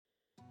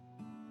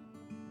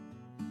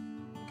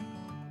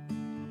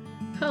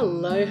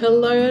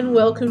Hello, and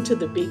welcome to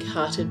the Big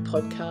Hearted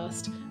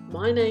Podcast.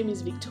 My name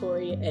is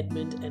Victoria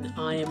Edmund, and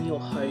I am your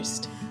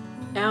host.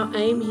 Our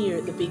aim here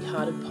at the Big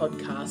Hearted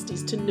Podcast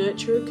is to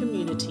nurture a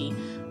community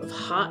of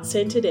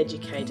heart-centred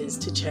educators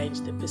to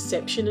change the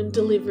perception and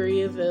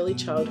delivery of early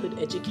childhood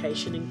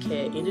education and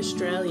care in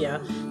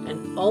Australia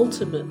and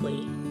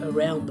ultimately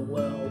around the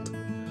world.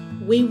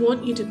 We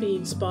want you to be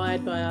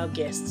inspired by our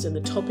guests and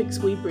the topics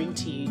we bring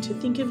to you to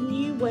think of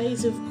new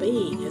ways of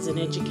being as an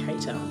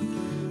educator.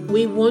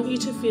 We want you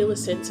to feel a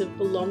sense of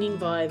belonging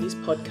via this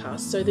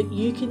podcast so that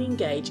you can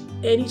engage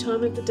any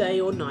time of the day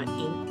or night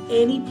in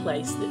any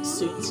place that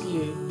suits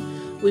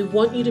you. We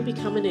want you to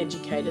become an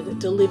educator that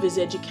delivers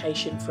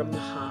education from the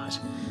heart,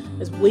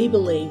 as we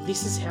believe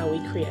this is how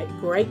we create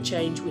great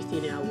change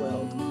within our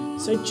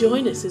world. So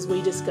join us as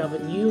we discover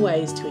new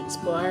ways to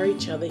inspire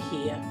each other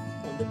here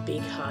on the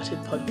Big Hearted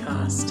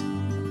Podcast.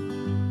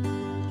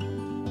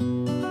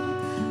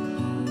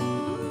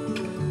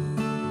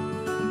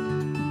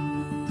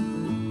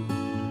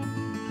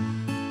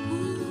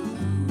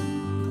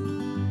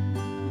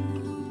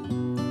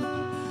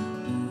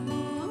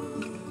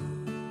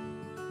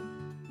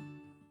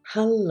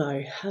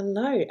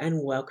 Hello,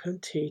 and welcome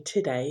to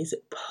today's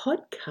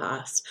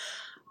podcast.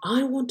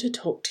 I want to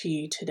talk to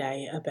you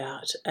today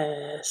about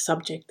a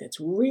subject that's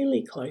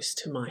really close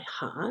to my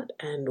heart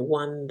and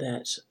one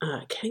that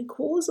can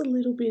cause a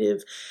little bit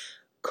of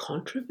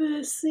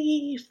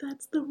controversy, if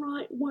that's the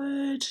right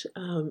word.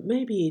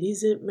 Maybe it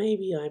isn't,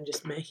 maybe I'm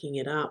just making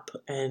it up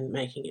and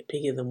making it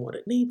bigger than what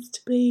it needs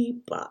to be,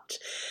 but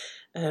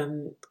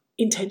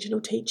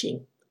intentional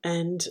teaching.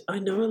 And I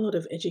know a lot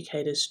of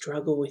educators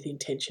struggle with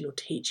intentional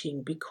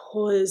teaching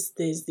because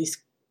there's this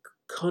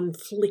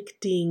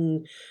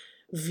conflicting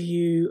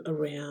view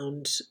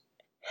around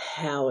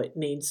how it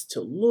needs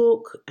to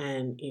look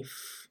and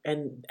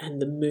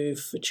the move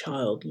for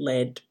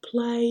child-led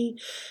play,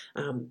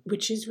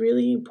 which is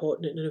really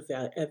important and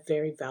a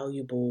very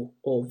valuable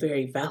or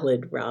very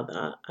valid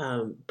rather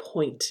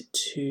point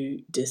to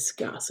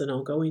discuss, and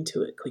I'll go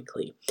into it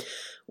quickly.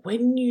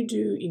 When you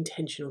do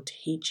intentional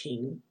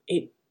teaching,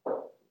 it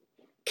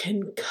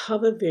can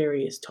cover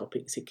various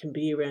topics. It can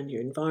be around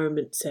your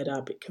environment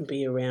setup, it can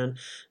be around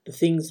the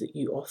things that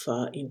you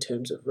offer in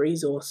terms of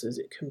resources,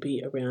 it can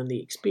be around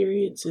the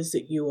experiences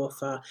that you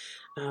offer.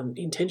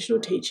 Intentional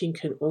teaching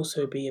can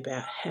also be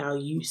about how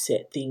you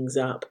set things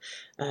up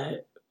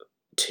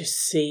to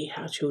see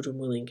how children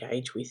will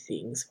engage with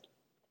things.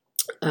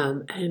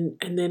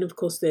 And then, of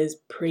course, there's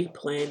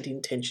pre-planned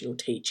intentional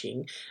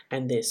teaching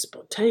and there's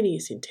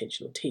spontaneous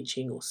intentional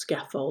teaching or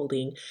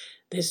scaffolding.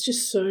 There's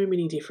just so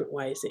many different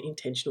ways that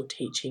intentional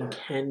teaching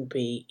can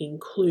be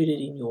included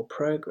in your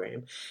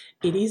program.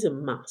 It is a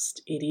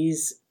must. It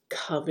is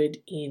covered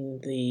in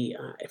the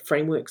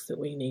frameworks that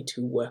we need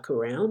to work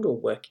around or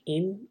work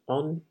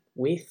on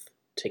with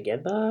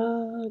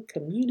together,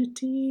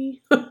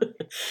 community.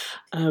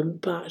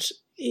 But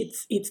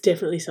it's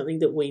definitely something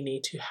that we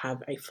need to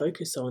have a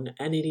focus on,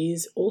 and it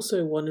is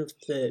also one of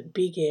the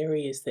big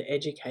areas that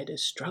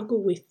educators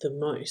struggle with the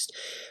most,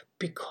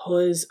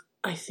 because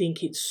I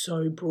think it's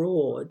so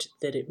broad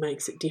that it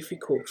makes it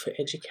difficult for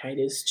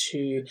educators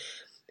to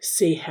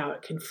see how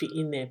it can fit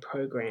in their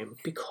program.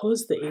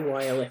 Because the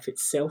EYLF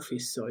itself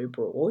is so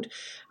broad,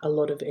 a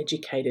lot of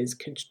educators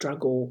can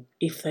struggle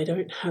if they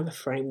don't have a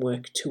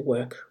framework to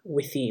work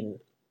within.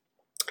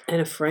 And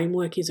a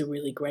framework is a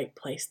really great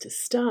place to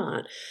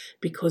start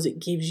because it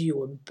gives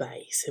you a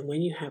base. And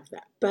when you have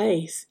that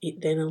base,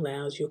 it then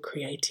allows your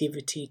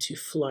creativity to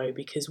flow,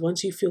 because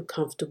once you feel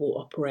comfortable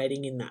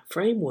operating in that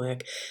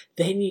framework,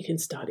 then you can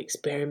start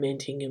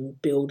experimenting and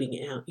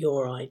building out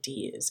your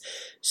ideas.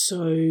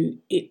 So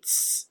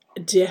it's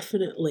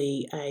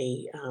definitely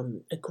a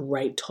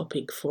great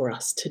topic for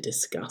us to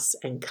discuss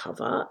and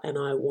cover, and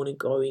I want to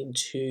go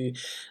into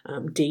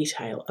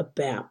detail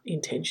about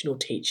intentional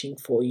teaching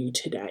for you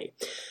today.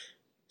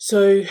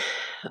 So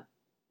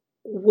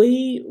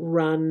we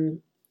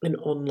run an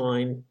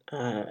online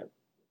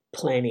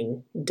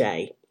planning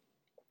day,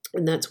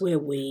 and that's where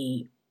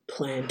we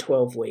plan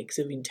 12 weeks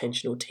of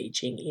intentional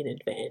teaching in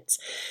advance.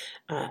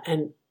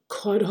 And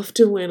quite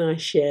often when I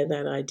share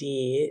that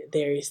idea,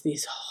 there is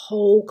this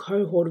whole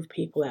cohort of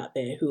people out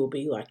there who will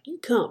be like, you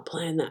can't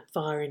plan that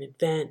far in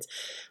advance.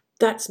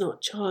 That's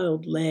not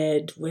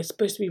child-led. We're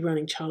supposed to be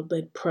running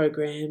child-led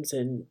programs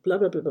and blah,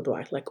 blah, blah, blah,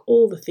 blah, like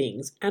all the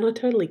things. And I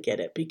totally get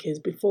it, because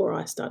before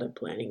I started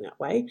planning that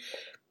way,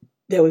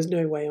 there was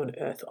no way on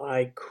earth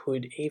I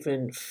could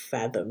even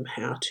fathom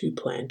how to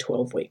plan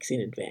 12 weeks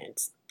in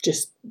advance.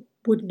 Just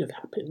wouldn't have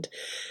happened.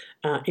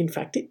 In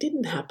fact, it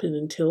didn't happen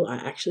until I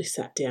actually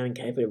sat down and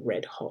gave it a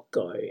red hot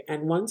go.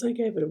 And once I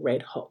gave it a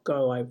red hot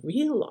go, I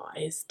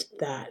realised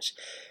that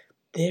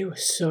there were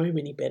so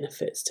many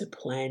benefits to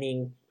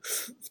planning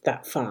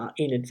that far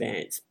in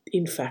advance.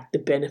 In fact, the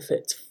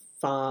benefits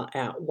far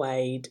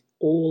outweighed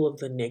all of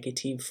the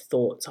negative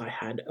thoughts I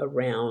had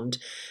around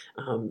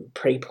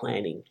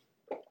pre-planning.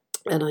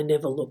 And I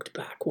never looked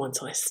back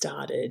once I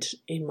started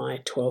in my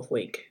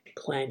 12-week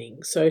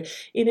planning. So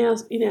in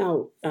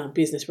our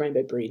business,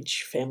 Rainbow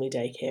Bridge Family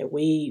Daycare,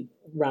 we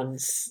run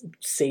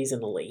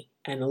seasonally,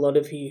 and a lot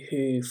of you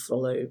who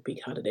follow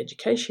Big Hearted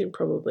Education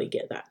probably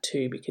get that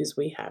too, because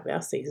we have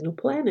our seasonal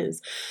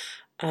planners,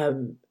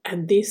 and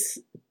this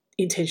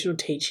intentional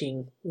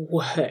teaching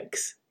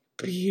works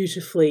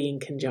beautifully in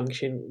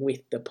conjunction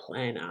with the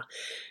planner,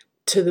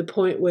 to the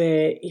point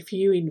where if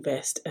you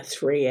invest a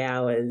 3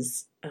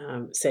 hours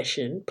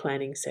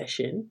planning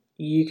session,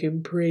 you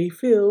can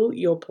pre-fill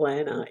your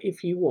planner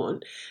if you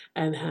want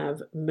and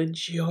have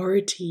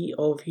majority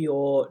of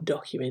your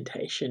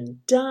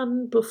documentation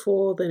done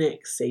before the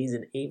next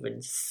season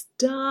even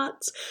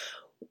starts,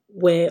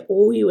 where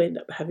all you end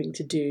up having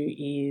to do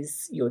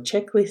is your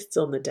checklists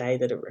on the day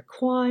that are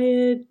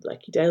required,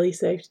 like your daily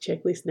safety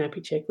checklist,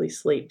 nappy checklist,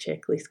 sleep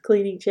checklist,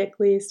 cleaning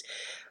checklist.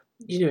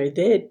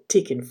 They're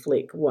tick and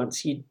flick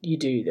once you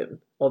do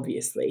them,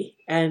 obviously.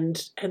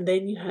 And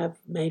then you have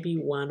maybe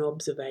one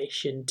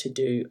observation to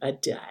do a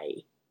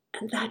day.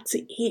 And that's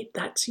it.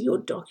 That's your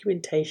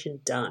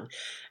documentation done.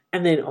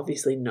 And then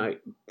obviously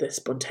note the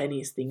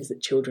spontaneous things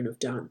that children have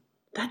done.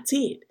 That's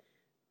it.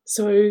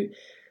 So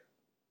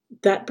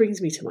that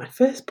brings me to my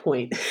first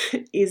point,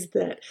 is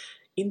that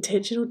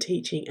intentional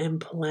teaching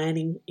and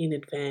planning in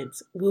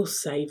advance will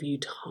save you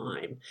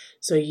time.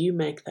 So you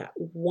make that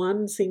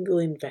one single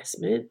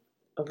investment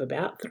of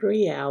about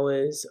 3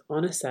 hours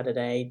on a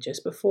Saturday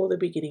just before the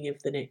beginning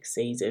of the next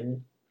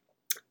season,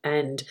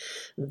 and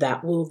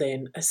that will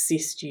then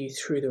assist you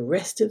through the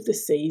rest of the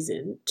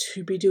season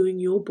to be doing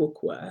your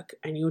bookwork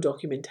and your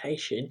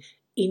documentation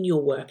in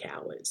your work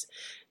hours.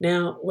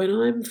 Now, when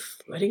I'm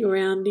floating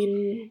around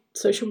in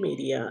social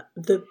media,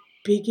 the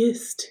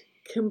biggest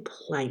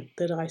complaint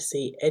that I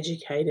see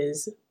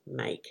educators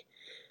make,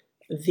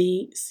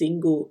 the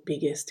single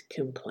biggest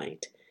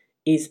complaint,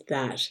 is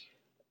that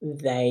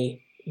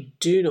they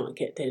do not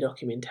get their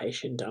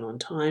documentation done on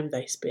time.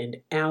 They spend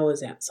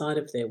hours outside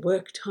of their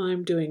work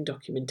time doing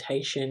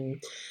documentation,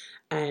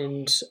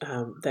 and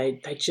they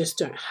just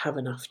don't have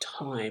enough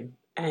time.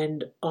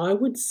 And I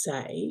would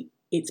say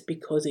it's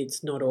because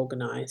it's not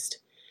organised.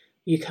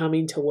 You come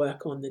into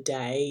work on the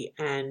day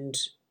and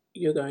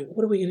you're going,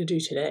 what are we going to do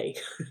today?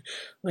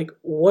 Like,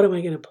 what am I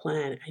going to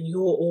plan? And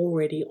you're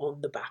already on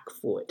the back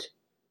foot.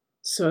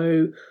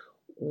 So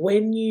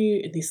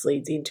and this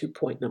leads into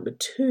point number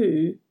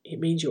 2, it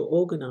means you're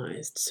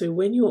organised. So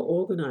when you're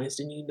organised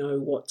and you know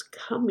what's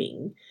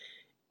coming,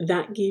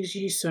 that gives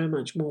you so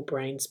much more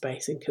brain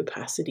space and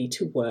capacity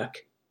to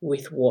work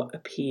with what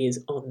appears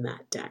on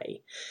that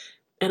day.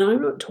 And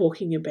I'm not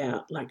talking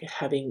about like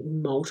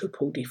having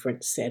multiple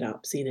different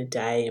setups in a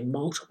day and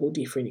multiple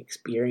different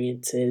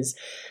experiences,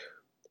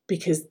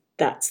 because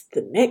that's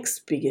the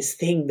next biggest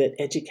thing that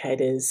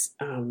educators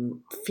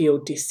feel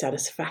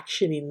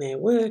dissatisfaction in their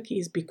work,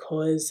 is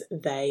because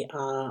they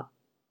are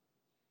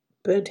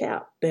burnt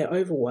out, they're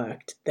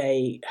overworked,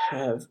 they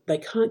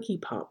can't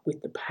keep up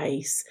with the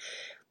pace,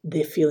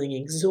 they're feeling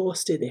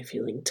exhausted, they're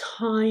feeling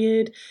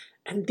tired,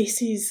 and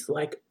this is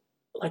like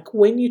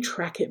when you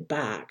track it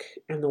back,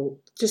 and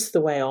just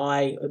the way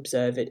I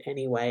observe it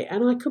anyway,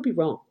 and I could be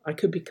wrong, I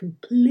could be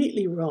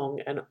completely wrong,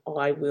 and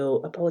I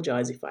will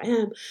apologise if I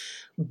am,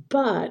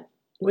 but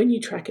when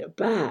you track it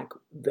back,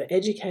 the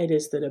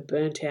educators that are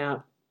burnt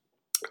out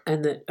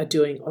and that are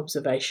doing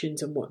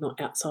observations and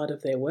whatnot outside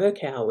of their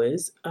work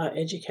hours are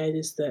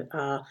educators that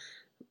are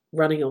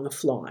running on the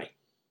fly.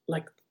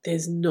 Like,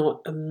 there's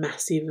not a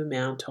massive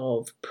amount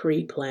of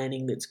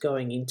pre-planning that's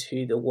going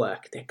into the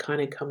work. They're kind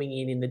of coming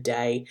in the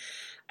day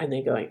and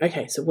they're going,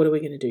 okay, so what are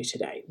we going to do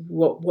today?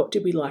 What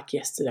did we like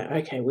yesterday?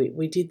 Okay,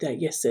 we did that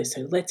yesterday,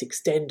 so let's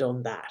extend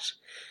on that.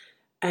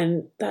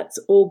 And that's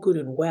all good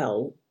and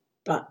well,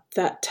 but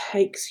that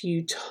takes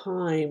you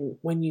time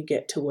when you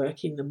get to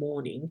work in the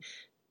morning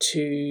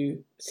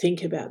to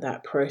think about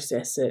that,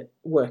 process it,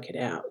 work it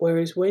out.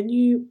 Whereas when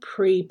you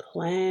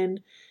pre-plan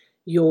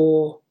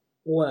your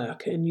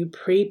work and you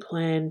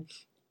pre-plan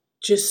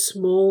just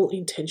small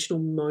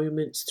intentional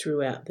moments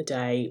throughout the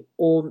day,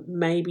 or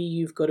maybe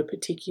you've got a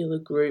particular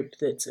group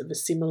that's of a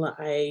similar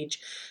age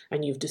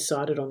and you've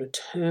decided on a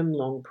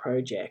term-long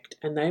project,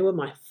 and they were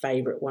my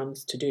favourite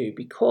ones to do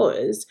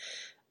because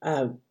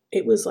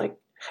it was like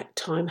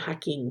time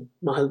hacking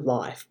my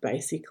life,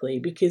 basically,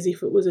 because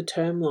if it was a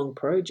term-long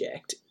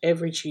project,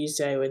 every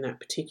Tuesday when that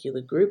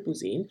particular group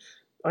was in,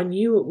 I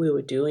knew what we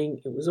were doing.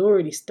 It was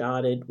already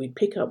started. We'd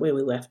pick up where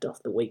we left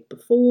off the week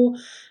before,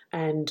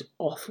 and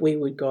off we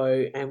would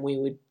go, and we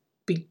would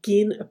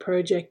begin a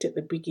project at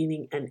the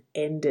beginning and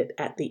end it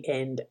at the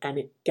end, and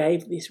it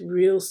gave this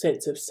real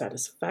sense of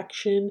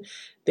satisfaction.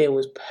 There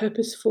was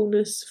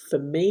purposefulness for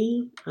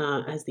me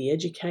as the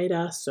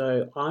educator,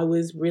 so I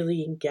was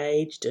really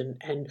engaged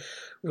and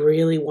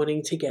really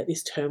wanting to get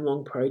this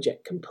term-long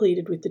project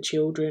completed with the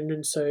children.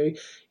 And so,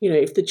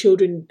 if the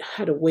children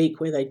had a week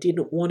where they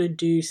didn't want to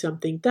do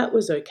something, that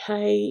was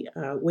okay.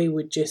 We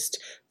would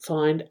just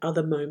find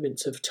other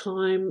moments of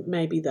time.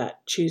 Maybe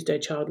that Tuesday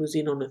child was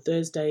in on a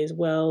Thursday as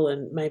well,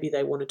 and maybe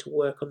they wanted to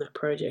work on that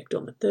project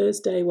on the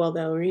Thursday while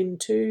they were in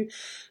too.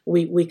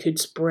 We could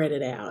spread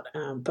it out,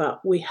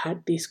 but we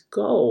had this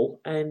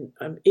goal, and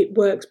it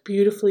works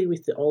beautifully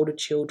with the older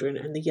children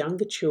and the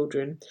younger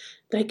children.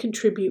 They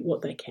contribute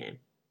what they can.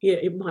 Yeah,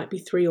 it might be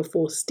 3 or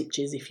 4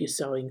 stitches if you're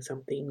sewing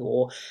something,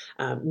 or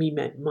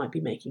you might be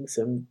making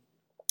some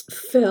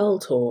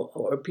felt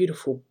or a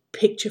beautiful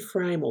picture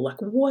frame, or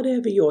like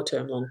whatever your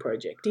term long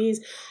project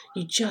is.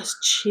 You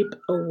just chip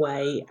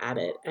away at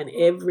it, and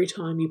every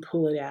time you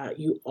pull it out,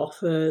 you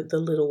offer the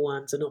little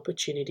ones an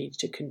opportunity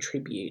to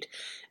contribute,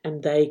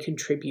 and they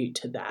contribute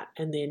to that,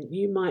 and then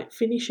you might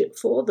finish it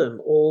for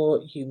them,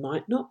 or you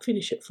might not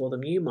finish it for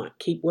them. You might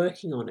keep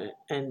working on it,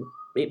 and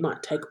it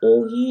might take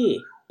all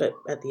year, but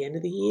at the end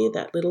of the year,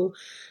 that little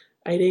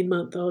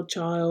 18-month-old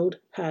child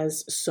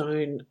has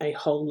sewn a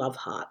whole love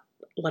heart.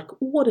 Like,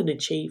 what an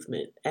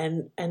achievement.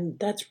 And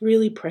that's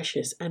really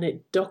precious, and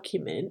it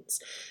documents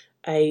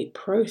a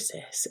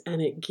process,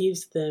 and it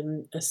gives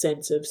them a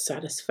sense of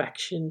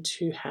satisfaction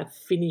to have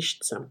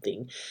finished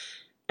something.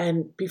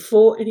 And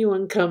before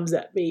anyone comes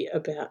at me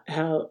about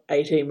how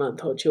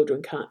 18-month-old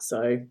children can't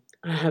sew,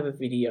 I have a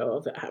video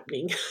of it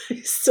happening.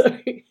 So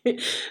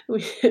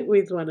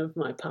with one of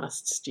my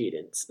past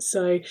students.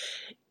 So,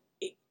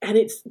 and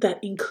it's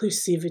that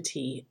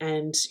inclusivity,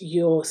 and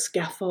you're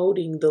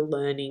scaffolding the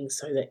learning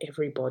so that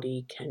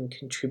everybody can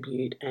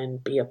contribute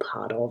and be a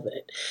part of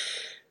it.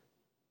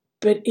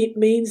 But it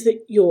means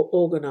that you're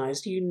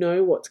organised, you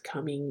know what's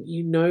coming,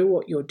 you know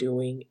what you're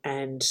doing,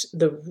 and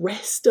the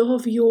rest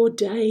of your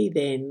day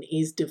then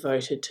is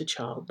devoted to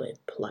child-led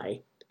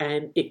play.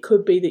 And it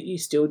could be that you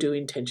still do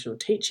intentional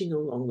teaching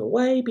along the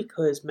way,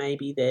 because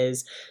maybe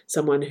there's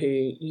someone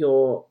who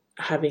you're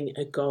having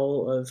a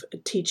goal of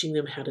teaching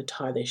them how to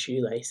tie their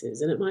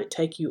shoelaces, and it might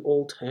take you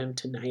all term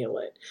to nail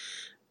it.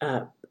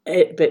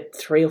 But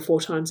 3 or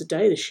 4 times a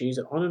day, the shoes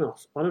are on and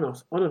off, on and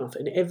off, on and off.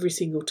 And every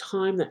single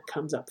time that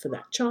comes up for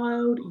that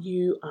child,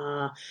 you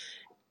are,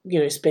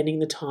 spending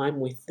the time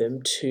with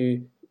them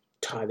to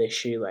tie their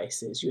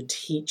shoelaces. You're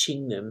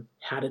teaching them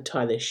how to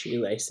tie their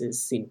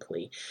shoelaces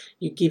simply.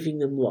 You're giving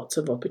them lots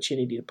of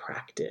opportunity to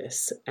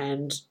practice.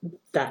 And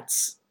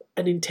that's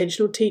an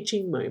intentional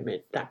teaching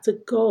moment. That's a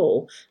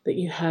goal that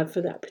you have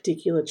for that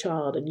particular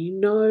child. And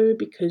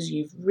because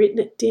you've written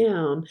it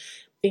down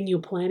in your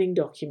planning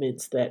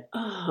documents that,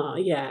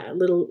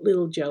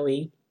 little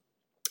Joey,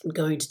 I'm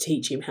going to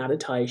teach him how to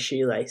tie his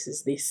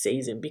shoelaces this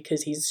season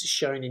because he's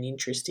shown an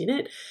interest in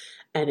it.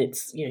 And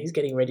it's, he's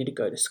getting ready to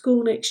go to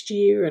school next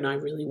year, and I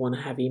really want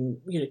to have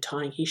him,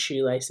 tying his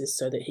shoelaces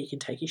so that he can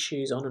take his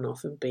shoes on and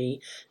off and be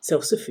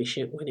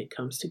self-sufficient when it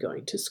comes to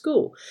going to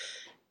school.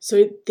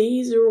 So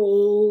these are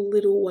all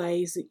little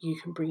ways that you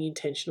can bring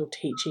intentional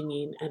teaching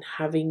in, and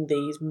having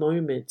these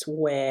moments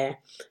where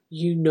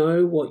you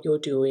know what you're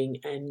doing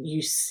and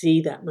you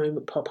see that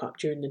moment pop up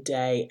during the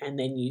day, and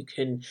then you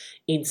can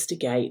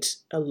instigate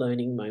a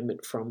learning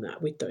moment from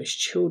that with those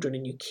children,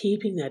 and you're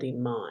keeping that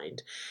in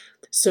mind.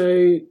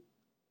 So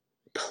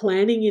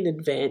planning in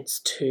advance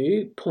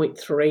too, point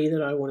 3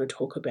 that I want to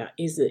talk about,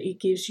 is that it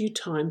gives you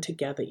time to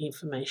gather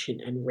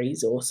information and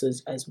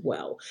resources as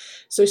well.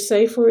 So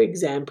say, for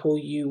example,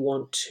 you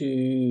want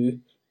to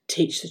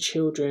teach the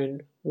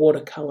children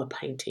watercolour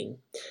painting.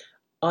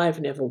 I've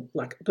never,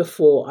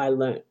 before I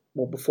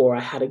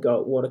had a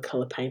go at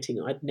watercolour painting,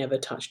 I'd never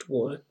touched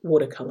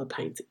watercolour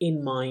paints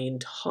in my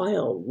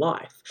entire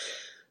life.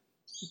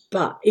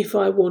 But if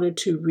I wanted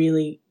to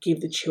really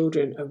give the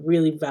children a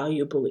really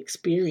valuable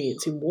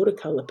experience in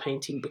watercolour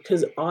painting,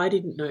 because I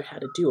didn't know how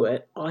to do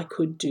it, I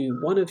could do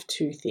one of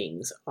 2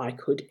 things. I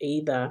could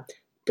either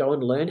go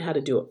and learn how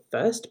to do it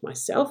first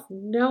myself,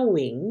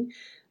 knowing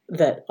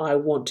that I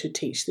want to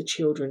teach the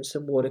children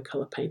some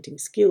watercolour painting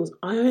skills.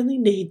 I only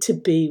need to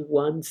be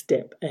 1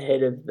 step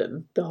ahead of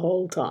them the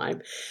whole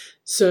time.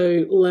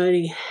 So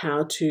learning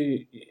how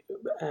to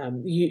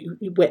you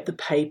wet the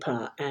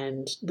paper,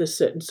 and the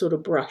certain sort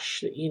of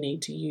brush that you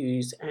need to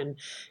use, and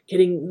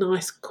getting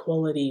nice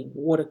quality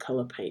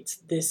watercolour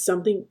paints. There's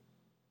something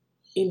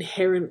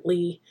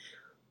inherently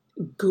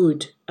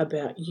good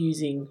about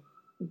using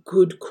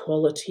good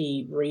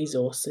quality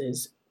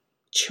resources.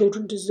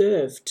 Children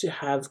deserve to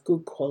have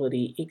good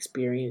quality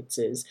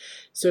experiences.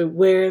 So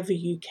wherever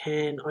you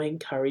can, I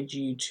encourage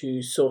you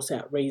to source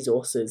out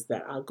resources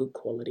that are good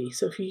quality.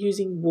 So if you're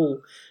using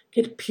wool,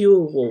 get pure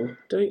wool.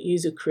 Don't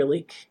use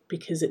acrylic,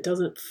 because it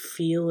doesn't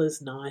feel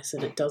as nice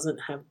and it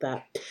doesn't have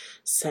that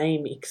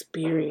same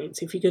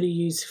experience. If you're going to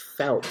use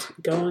felt,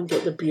 go and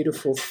get the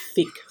beautiful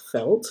thick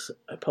felt.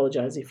 I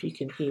apologise if you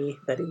can hear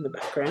that in the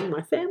background.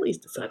 My family's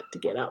decided to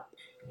get up,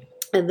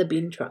 and the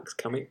bin truck's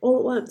coming all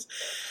at once.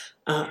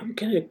 I'm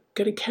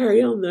gonna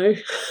carry on though,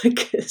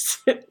 because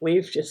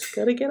we've just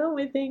got to get on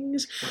with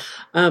things.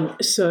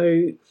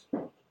 So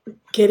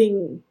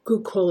getting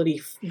good quality,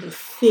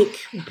 thick,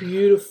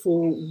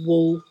 beautiful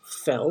wool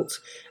felt,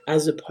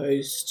 as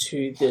opposed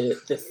to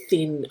the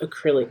thin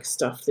acrylic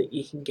stuff that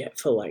you can get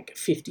for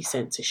 50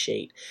 cents a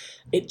sheet.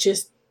 It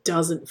just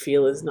doesn't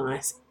feel as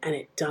nice and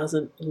it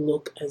doesn't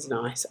look as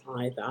nice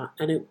either,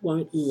 and it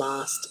won't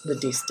last the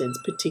distance,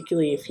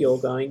 particularly if you're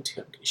going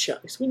to, I'm going to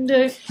shut this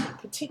window,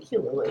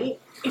 particularly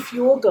if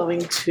you're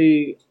going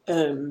to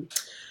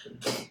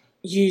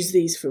use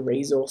these for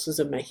resources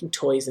and making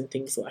toys and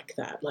things like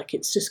that. Like,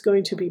 it's just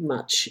going to be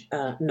much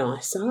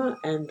nicer,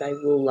 and they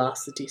will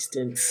last the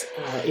distance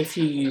if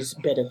you use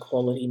better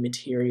quality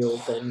material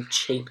than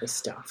cheaper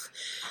stuff.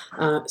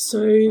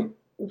 So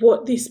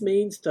what this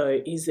means,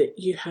 though, is that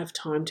you have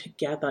time to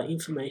gather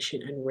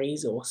information and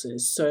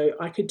resources. So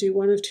I could do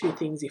one of two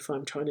things if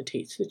I'm trying to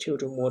teach the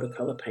children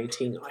watercolour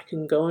painting. I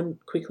can go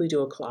and quickly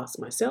do a class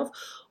myself,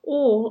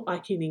 or I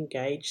can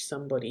engage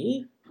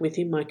somebody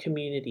within my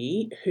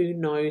community who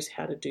knows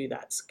how to do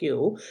that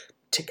skill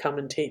to come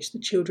and teach the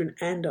children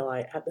and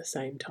I at the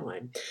same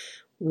time.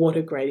 What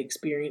a great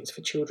experience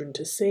for children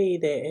to see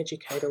their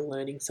educator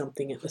learning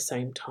something at the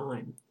same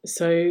time.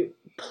 So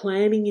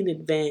planning in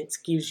advance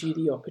gives you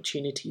the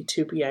opportunity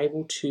to be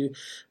able to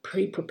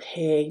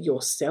pre-prepare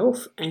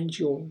yourself and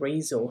your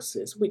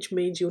resources, which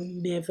means you're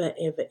never,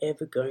 ever,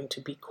 ever going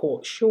to be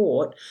caught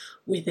short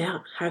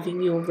without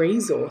having your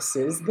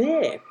resources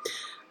there.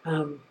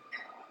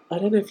 I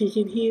don't know if you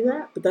can hear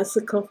that, but that's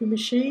the coffee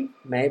machine.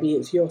 Maybe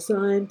it's your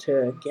sign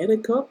to get a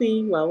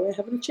coffee while we're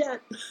having a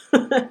chat.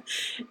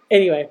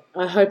 Anyway,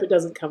 I hope it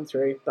doesn't come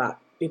through, but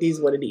it is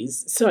what it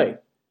is. So,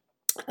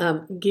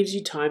 gives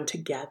you time to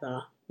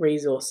gather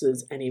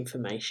resources and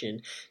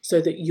information so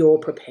that you're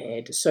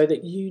prepared, so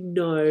that you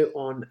know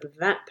on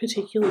that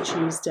particular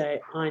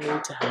Tuesday I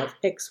need to have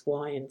X,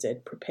 Y, and Z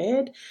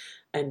prepared.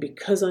 And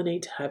because I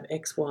need to have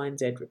X, Y, and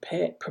Z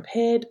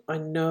prepared, I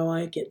know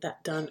I get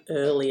that done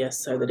earlier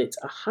so that it's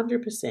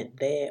 100%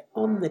 there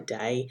on the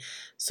day,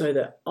 so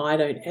that I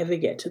don't ever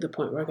get to the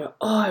point where I go,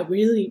 oh, I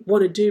really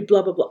want to do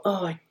blah, blah, blah.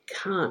 Oh, I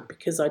can't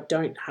because I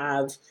don't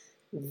have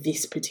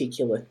this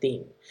particular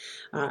thing.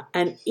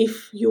 And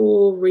if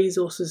your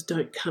resources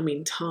don't come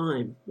in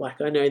time,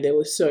 like I know there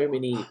were so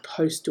many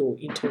postal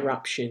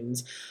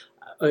interruptions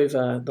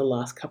over the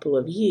last couple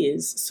of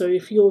years. So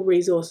if your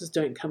resources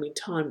don't come in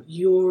time,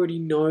 you already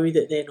know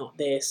that they're not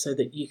there so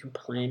that you can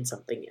plan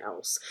something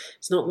else.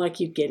 It's not like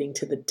you're getting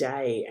to the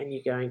day and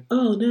you're going,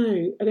 oh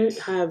no, I don't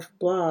have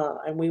blah,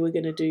 and we were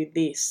going to do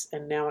this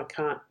and now I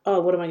can't. Oh,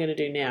 what am I going to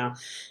do now?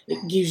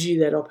 It gives you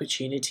that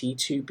opportunity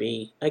to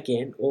be,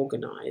 again,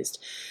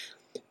 organised.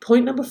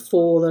 Point number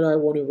 4 that I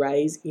want to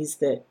raise is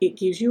that it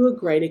gives you a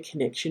greater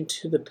connection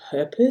to the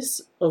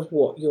purpose of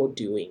what you're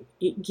doing.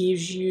 It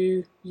gives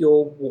you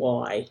your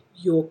why,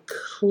 your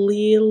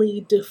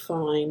clearly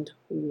defined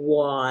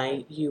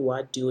why you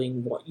are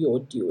doing what you're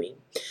doing.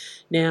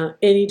 Now,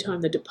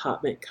 anytime the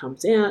department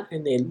comes out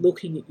and they're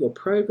looking at your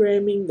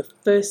programming, the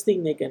first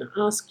thing they're going to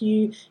ask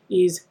you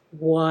is,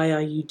 why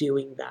are you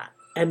doing that?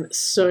 And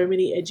so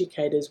many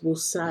educators will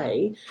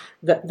say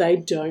that they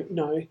don't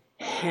know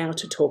how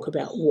to talk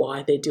about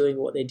why they're doing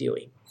what they're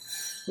doing.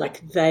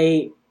 Like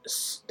they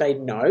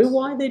know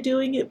why they're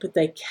doing it, but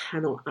they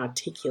cannot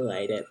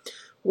articulate it.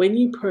 When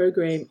you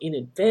program in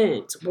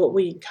advance, what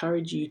we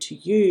encourage you to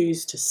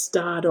use to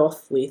start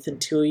off with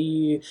until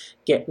you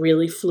get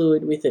really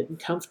fluid with it and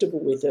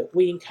comfortable with it,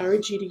 we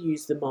encourage you to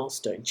use the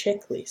milestone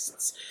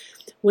checklists.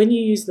 When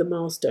you use the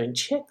milestone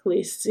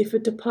checklists, if a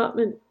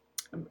department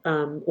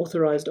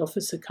authorised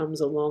officer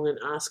comes along and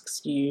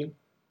asks you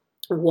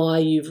why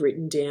you've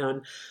written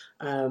down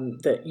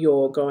that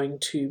you're going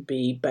to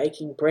be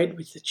baking bread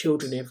with the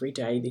children every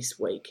day this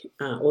week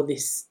or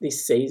this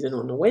season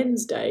on a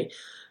Wednesday,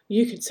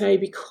 you could say,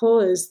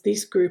 because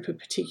this group of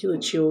particular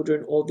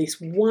children or this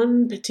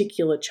one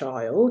particular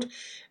child,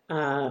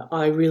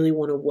 I really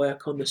want to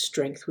work on the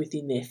strength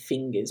within their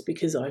fingers,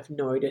 because I've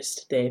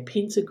noticed their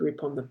pincer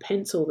grip on the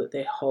pencil that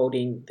they're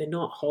holding, they're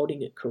not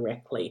holding it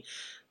correctly.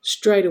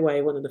 Straight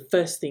away, one of the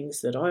first things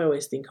that I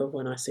always think of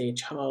when I see a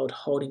child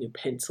holding a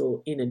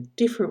pencil in a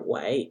different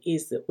way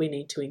is that we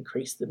need to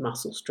increase the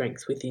muscle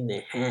strength within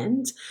their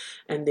hands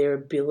and their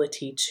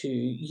ability to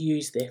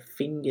use their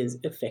fingers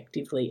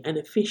effectively and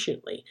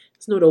efficiently.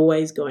 It's not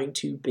always going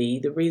to be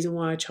the reason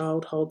why a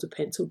child holds a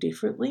pencil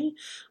differently,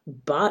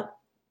 but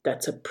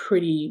that's a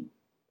pretty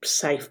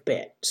safe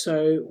bet.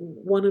 So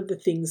one of the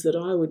things that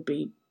I would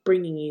be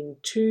bringing in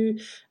to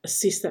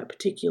assist that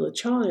particular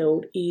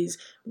child is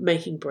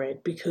making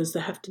bread, because they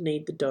have to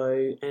knead the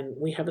dough, and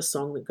we have a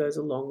song that goes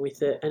along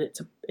with it, and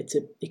it's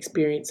an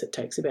experience that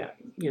takes about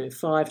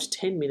 5 to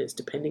 10 minutes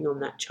depending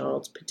on that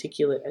child's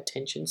particular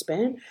attention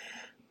span.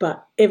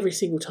 But every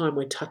single time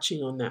we're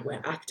touching on that,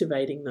 we're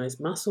activating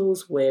those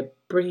muscles, we're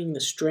bringing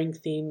the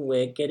strength in,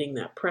 we're getting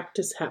that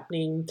practice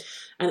happening,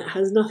 and it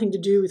has nothing to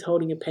do with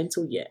holding a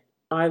pencil yet.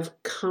 I've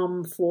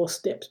come 4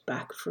 steps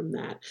back from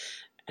that,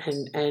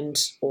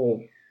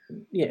 or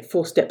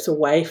 4 steps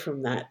away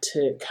from that,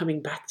 to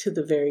coming back to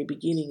the very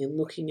beginning and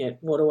looking at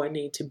what do I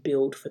need to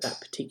build for that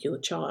particular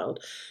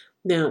child.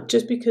 Now,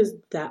 just because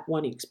that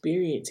one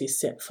experience is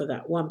set for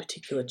that one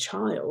particular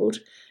child,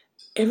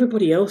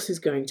 everybody else is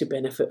going to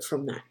benefit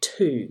from that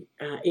too.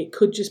 It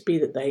could just be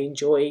that they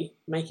enjoy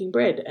making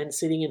bread and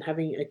sitting and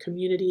having a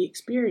community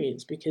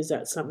experience because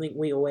that's something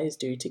we always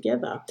do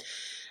together.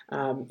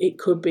 It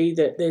could be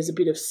that there's a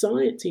bit of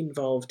science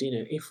involved in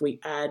it if we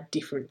add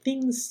different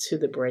things to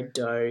the bread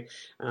dough.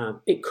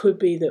 It could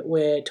be that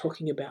we're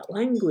talking about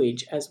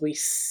language as we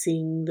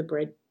sing the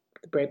bread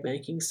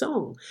making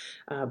song.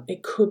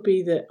 It could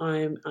be that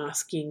I'm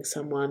asking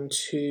someone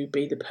to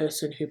be the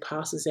person who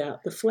passes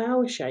out the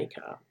flour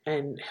shaker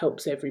and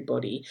helps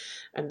everybody,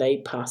 and they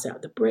pass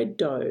out the bread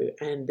dough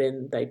and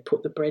then they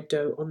put the bread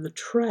dough on the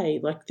tray.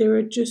 Like, there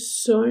are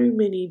just so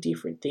many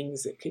different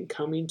things that can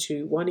come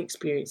into one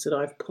experience that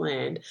I've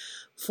planned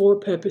for a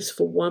purpose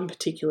for one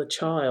particular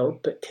child,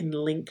 but can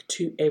link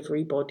to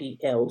everybody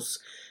else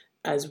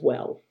as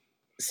well.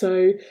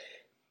 So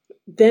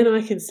then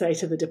I can say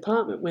to the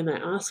department when they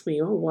ask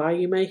me, oh, why are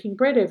you making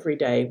bread every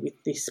day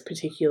with this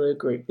particular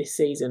group this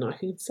season? I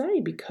can say,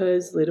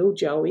 because little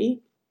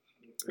Joey,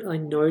 I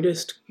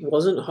noticed,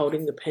 wasn't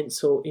holding the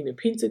pencil in a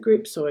pincer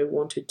grip, so I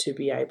wanted to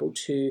be able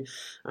to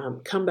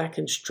come back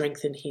and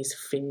strengthen his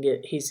finger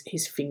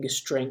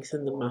strength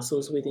and the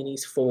muscles within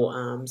his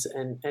forearms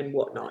and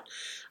whatnot.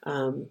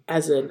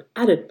 As an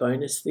added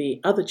bonus,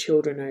 the other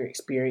children are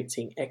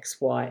experiencing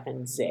X, Y,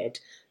 and Z.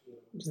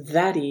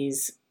 That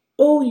is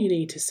all you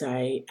need to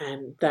say,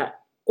 and that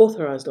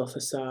authorised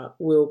officer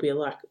will be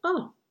like,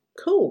 oh,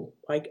 cool,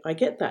 I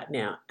get that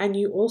now. And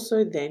you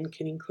also then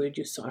can include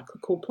your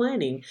cyclical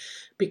planning,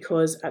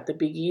 because at the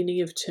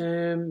beginning of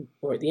term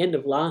or at the end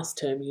of last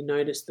term, you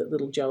noticed that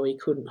little Joey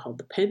couldn't hold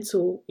the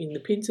pencil in the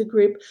pincer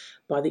grip.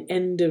 By the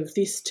end of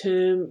this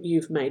term,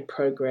 you've made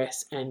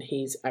progress and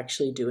he's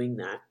actually doing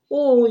that.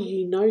 Or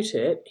you note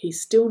it,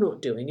 he's still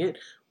not doing it.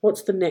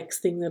 What's the next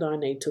thing that I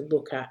need to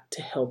look at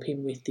to help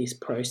him with this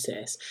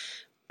process?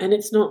 And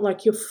it's not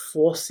like you're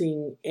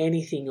forcing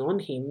anything on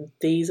him.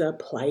 These are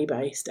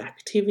play-based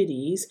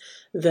activities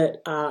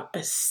that are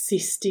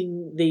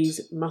assisting these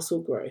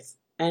muscle growth.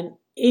 And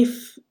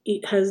if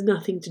it has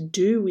nothing to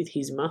do with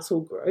his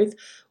muscle growth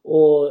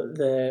or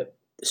the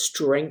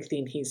strength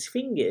in his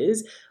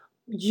fingers,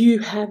 you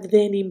have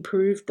then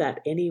improved that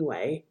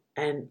anyway,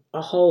 and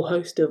a whole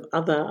host of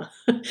other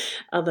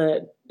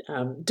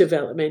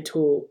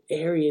developmental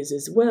areas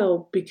as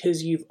well,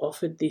 because you've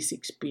offered this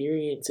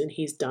experience and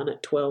he's done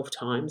it 12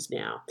 times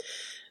now.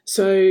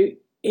 So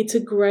it's a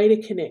greater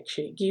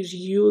connection. It gives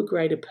you a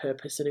greater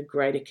purpose and a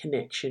greater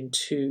connection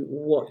to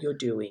what you're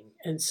doing.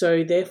 And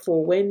so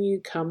therefore, when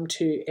you come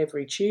to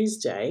every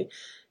Tuesday,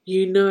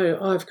 you know,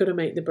 oh, I've got to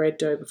make the bread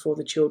dough before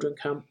the children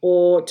come,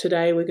 or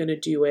today we're going to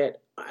do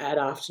it at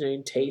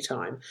afternoon tea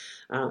time,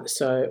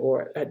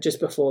 or just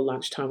before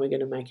lunchtime we're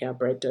going to make our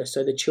bread dough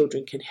so the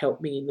children can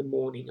help me in the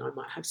morning. I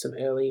might have some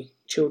early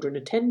children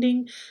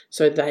attending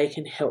so they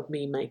can help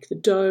me make the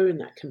dough, and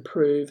that can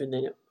prove, and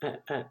then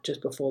at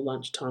just before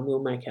lunchtime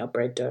we'll make our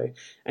bread dough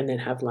and then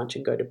have lunch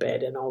and go to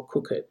bed, and I'll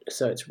cook it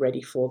so it's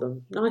ready for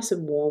them nice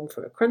and warm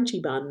for a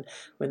crunchy bun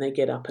when they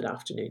get up at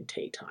afternoon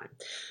tea time.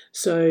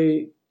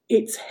 So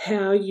it's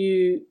how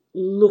you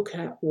look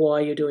at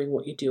why you're doing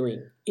what you're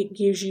doing. It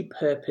gives you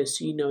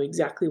purpose. You know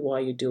exactly why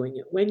you're doing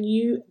it. When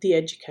you, the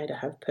educator,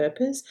 have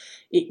purpose,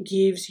 it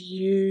gives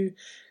you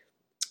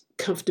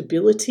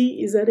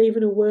comfortability. Is that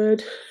even a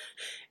word?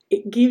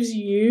 It gives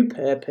you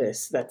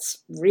purpose. That's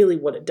really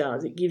what it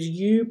does. It gives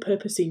you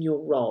purpose in your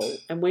role.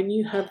 And when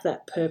you have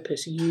that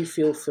purpose, you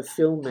feel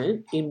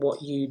fulfillment in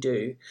what you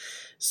do.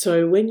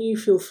 So when you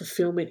feel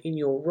fulfillment in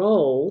your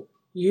role,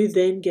 you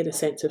then get a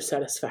sense of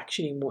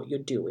satisfaction in what you're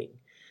doing.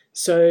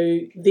 So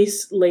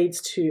this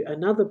leads to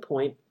another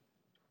point,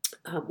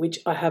 which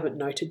I haven't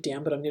noted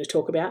down, but I'm going to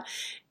talk about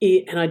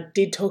it. And I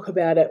did talk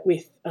about it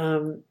with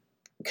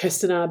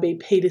Kirsten R.B.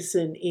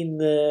 Peterson in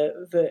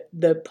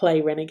the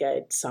Play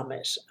Renegade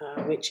Summit,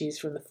 which is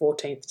from the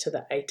 14th to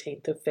the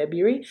 18th of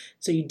February.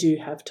 So you do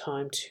have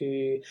time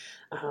to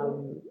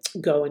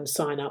go and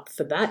sign up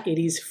for that.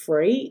 It is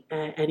free,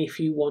 and if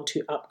you want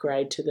to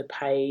upgrade to the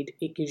paid,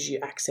 it gives you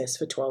access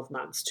for 12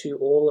 months to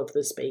all of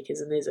the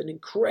speakers. And there's an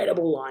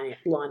incredible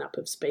lineup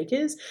of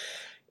speakers,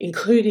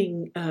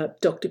 including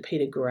Dr.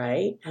 Peter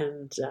Gray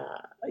and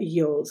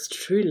yours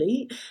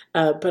truly.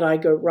 But I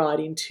go right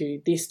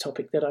into this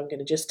topic that I'm going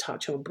to just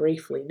touch on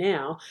briefly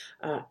now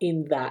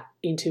in that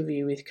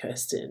interview with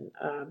Kirsten.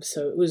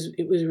 So it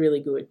was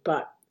really good.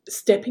 But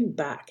stepping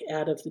back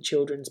out of the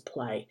children's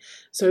play.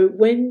 So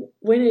when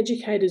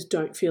educators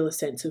don't feel a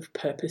sense of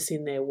purpose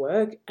in their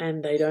work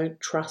and they don't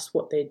trust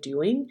what they're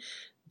doing,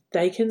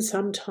 they can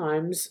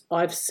sometimes,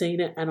 I've seen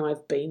it and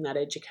I've been that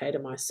educator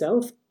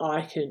myself,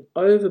 I can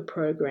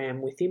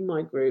over-program within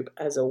my group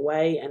as a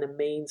way and a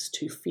means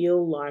to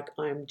feel like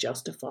I'm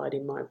justified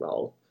in my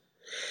role.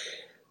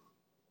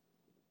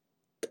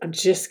 I'm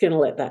just going to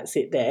let that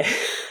sit there.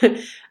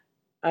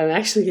 I'm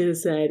actually going to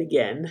say it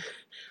again.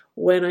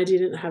 When I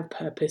didn't have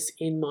purpose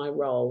in my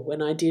role,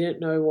 when I didn't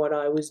know what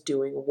I was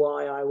doing,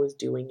 why I was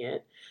doing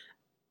it,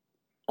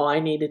 I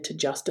needed to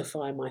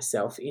justify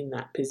myself in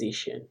that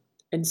position.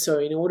 And so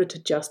in order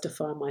to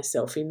justify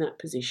myself in that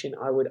position,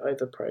 I would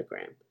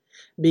overprogram.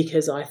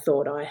 because I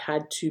thought I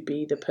had to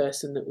be the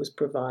person that was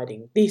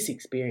providing this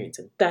experience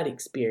and that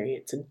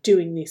experience and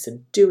doing this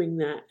and doing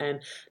that.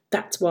 And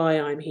that's why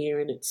I'm here.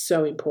 And it's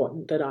so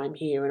important that I'm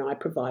here and I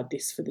provide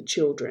this for the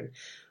children.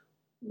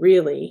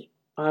 Really,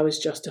 I was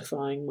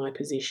justifying my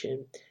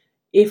position.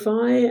 If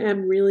I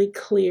am really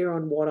clear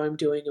on what I'm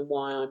doing and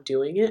why I'm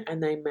doing it,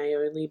 and they may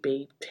only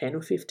be 10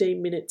 or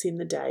 15 minutes in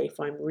the day, if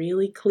I'm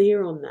really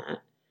clear on that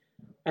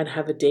and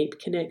have a deep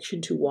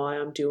connection to why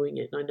I'm doing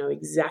it, and I know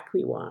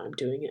exactly why I'm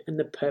doing it and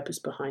the purpose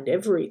behind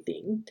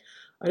everything,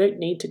 I don't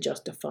need to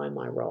justify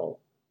my role.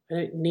 I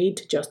don't need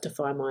to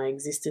justify my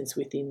existence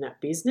within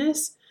that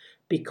business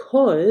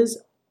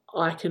because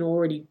I can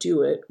already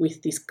do it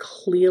with this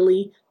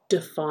clearly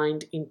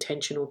defined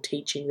intentional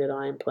teaching that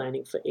I am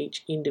planning for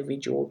each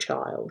individual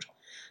child.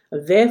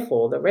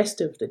 Therefore, the rest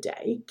of the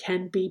day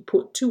can be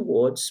put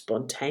towards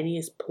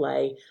spontaneous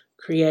play,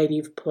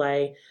 creative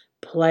play,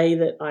 play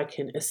that I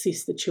can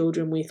assist the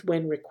children with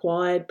when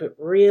required, but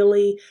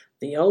really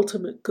the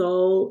ultimate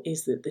goal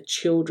is that the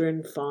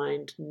children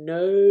find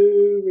no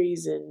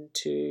reason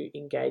to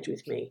engage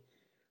with me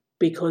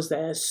because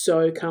they are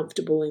so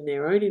comfortable in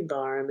their own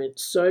environment,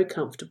 so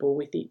comfortable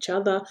with each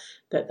other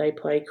that they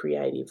play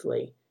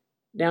creatively.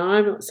 Now,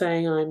 I'm not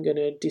saying I'm going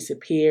to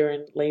disappear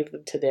and leave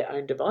them to their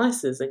own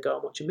devices and go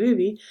and watch a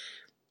movie.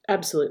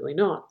 Absolutely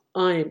not.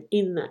 I am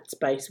in that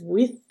space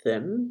with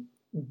them,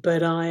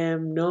 but I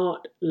am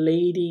not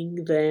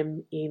leading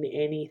them in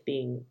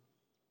anything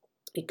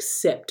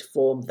except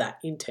for that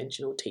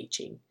intentional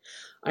teaching.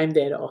 I'm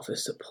there to offer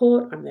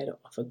support, I'm there to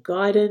offer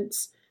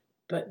guidance,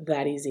 but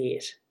that is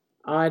it.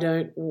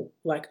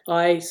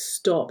 I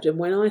stopped, and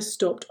when I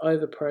stopped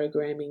over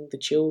programming the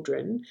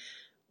children,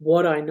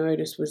 what I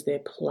noticed was their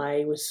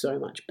play was so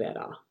much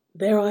better.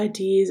 Their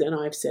ideas, and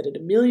I've said it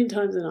a million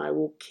times and I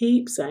will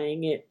keep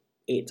saying it,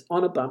 it's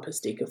on a bumper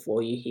sticker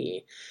for you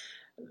here.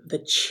 The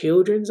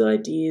children's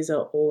ideas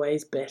are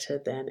always better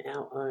than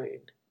our own.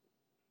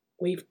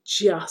 We've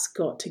just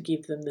got to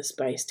give them the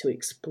space to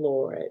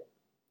explore it.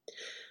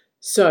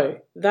 So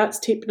that's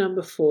tip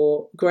number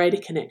 4,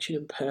 greater connection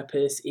and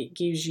purpose. It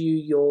gives you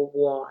your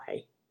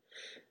why.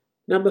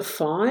 Number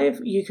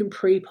 5, you can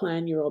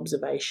pre-plan your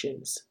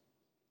observations.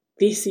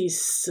 This is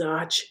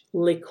such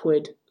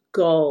liquid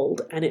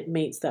gold, and it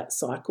meets that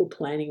cycle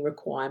planning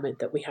requirement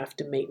that we have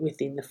to meet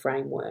within the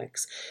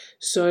frameworks.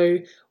 So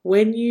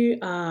when you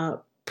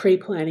are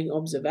pre-planning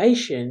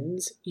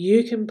observations,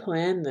 you can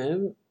plan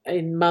them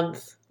in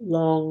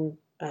month-long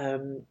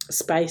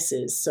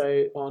spaces.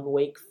 So on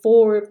week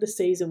 4 of the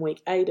season,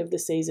 week 8 of the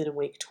season, and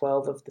week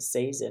 12 of the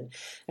season.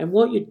 And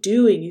what you're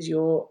doing is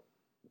you're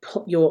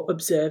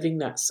observing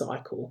that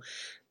cycle.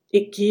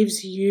 It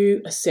gives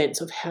you a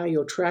sense of how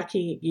you're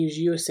tracking. It gives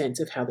you a sense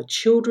of how the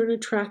children are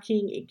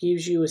tracking. It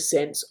gives you a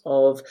sense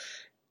of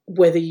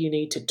whether you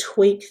need to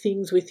tweak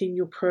things within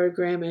your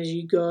program as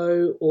you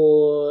go,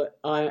 or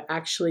I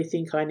actually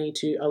think I need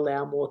to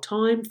allow more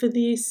time for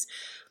this,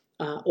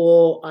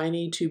 or I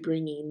need to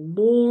bring in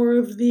more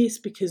of this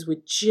because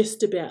we're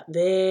just about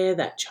there.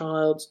 That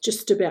child's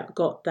just about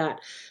got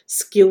that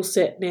skill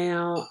set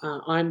now.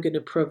 I'm going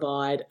to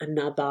provide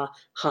another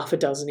half a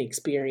dozen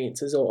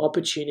experiences or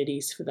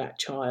opportunities for that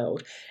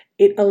child.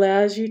 It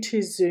allows you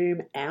to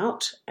zoom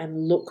out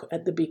and look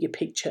at the bigger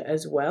picture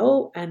as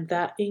well, and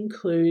that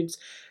includes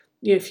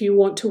if you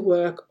want to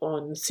work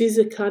on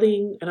scissor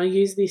cutting, and I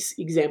use this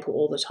example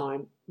all the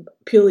time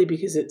purely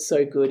because it's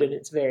so good and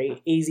it's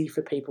very easy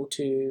for people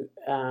to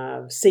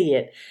see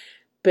it.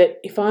 But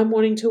if I'm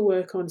wanting to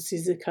work on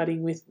scissor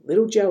cutting with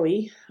little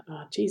Joey,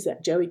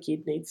 that Joey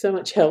kid needs so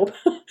much help.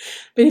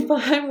 But if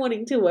I'm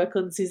wanting to work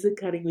on scissor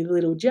cutting with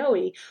little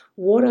Joey,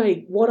 what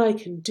I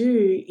can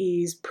do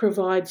is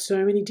provide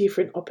so many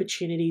different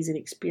opportunities and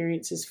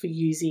experiences for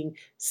using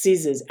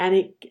scissors. And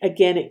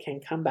it can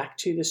come back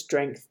to the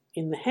strength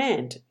in the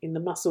hand, in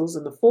the muscles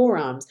and the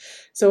forearms.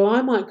 So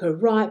I might go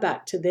right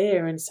back to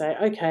there and say,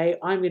 okay,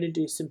 I'm going to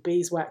do some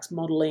beeswax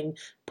modelling,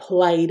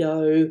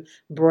 Play-Doh,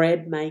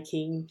 bread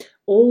making,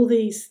 all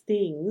these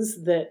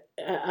things that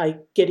are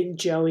getting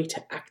Joey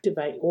to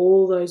activate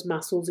all those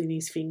muscles in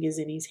his fingers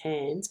and his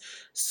hands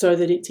so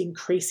that it's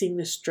increasing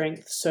the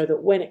strength so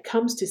that when it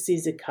comes to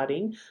scissor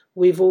cutting,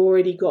 we've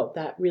already got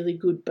that really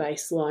good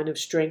baseline of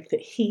strength that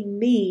he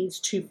needs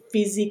to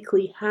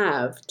physically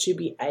have to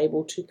be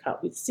able to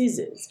cut with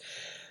scissors.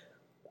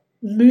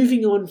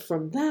 Moving on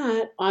from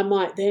that, I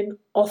might then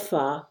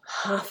offer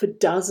half a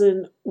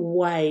dozen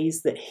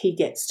ways that he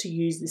gets to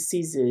use the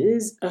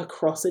scissors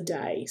across a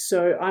day.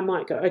 So I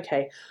might go,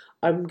 okay,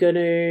 I'm going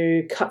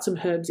to cut some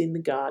herbs in the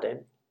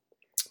garden.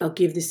 I'll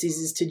give the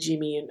scissors to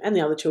Jimmy and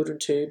the other children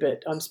too,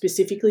 but I'm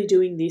specifically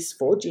doing this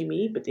for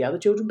Jimmy, but the other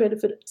children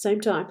benefit at the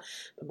same time.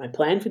 But my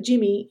plan for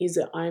Jimmy is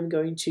that I'm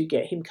going to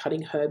get him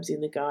cutting herbs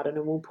in the garden,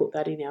 and we'll put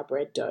that in our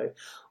bread dough.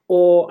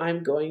 or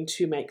I'm going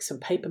to make some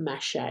paper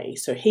mache.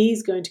 So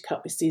he's going to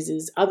cut with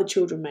scissors. Other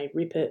children may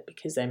rip it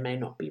because they may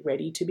not be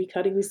ready to be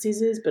cutting with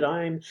scissors, but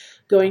I'm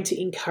going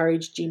to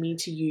encourage Jimmy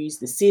to use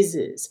the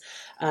scissors.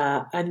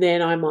 And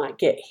then I might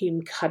get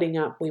him cutting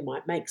up. We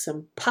might make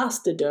some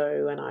pasta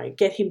dough and I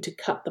get him to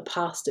cut the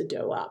pasta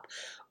dough up.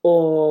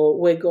 Or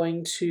we're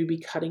going to be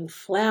cutting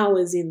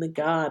flowers in the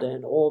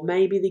garden, or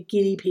maybe the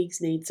guinea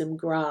pigs need some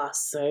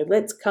grass, so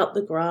let's cut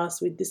the grass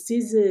with the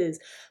scissors.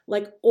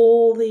 Like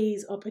all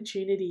these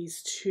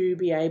opportunities to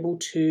be able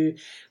to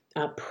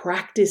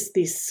practice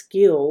this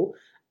skill,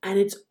 and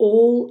it's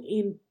all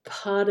in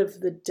part of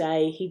the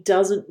day. He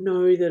doesn't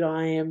know that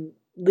I am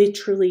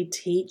literally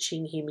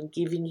teaching him and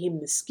giving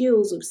him the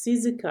skills of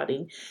scissor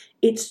cutting.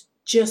 It's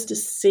just a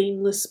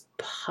seamless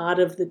part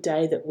of the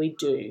day that we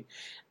do.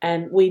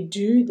 And we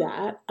do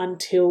that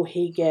until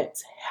he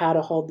gets how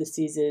to hold the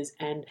scissors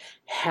and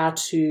how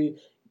to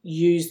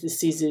use the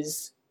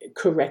scissors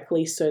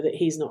correctly so that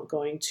he's not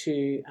going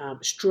to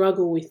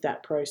struggle with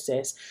that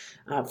process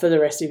for the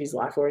rest of his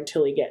life, or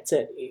until he gets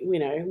it,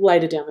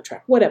 later down the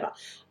track, whatever.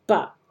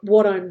 But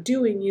what I'm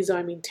doing is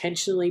I'm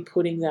intentionally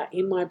putting that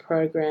in my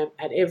program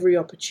at every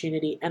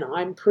opportunity, and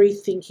I'm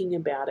pre-thinking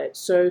about it.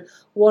 So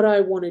what I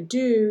want to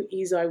do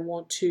is I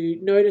want to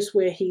notice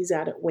where he's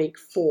at week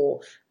 4,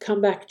 come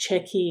back,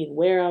 check in,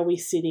 where are we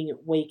sitting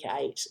at week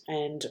 8?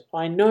 And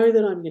I know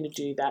that I'm going to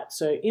do that.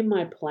 So in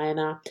my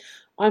planner,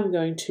 I'm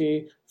going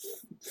to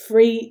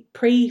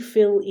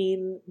pre-fill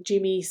in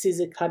Jimmy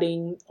scissor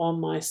cutting on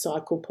my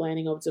cycle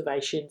planning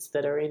observations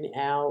that are in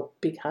our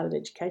Big Hearted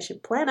Education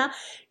Planner.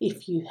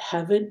 If you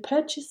haven't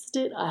purchased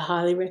it, I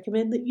highly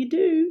recommend that you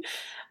do,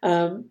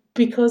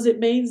 because it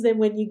means then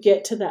when you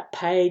get to that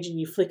page and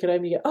you flick it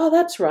over, you go, oh,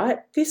 that's right,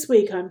 this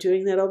week I'm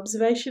doing that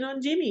observation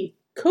on Jimmy.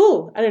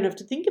 Cool, I don't have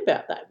to think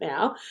about that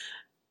now.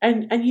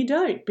 And you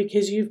don't,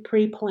 because you've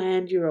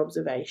pre-planned your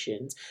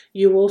observations.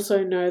 You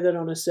also know that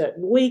on a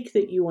certain week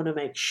that you want to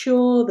make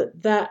sure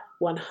that that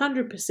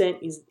 100%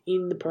 is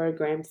in the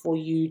program for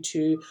you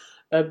to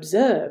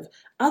observe.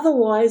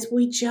 Otherwise,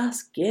 we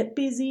just get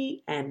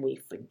busy and we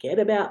forget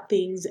about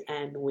things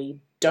and we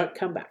don't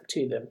come back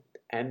to them.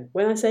 And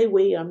when I say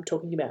we, I'm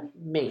talking about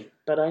me,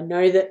 but I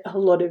know that a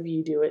lot of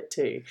you do it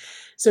too.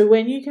 So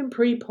when you can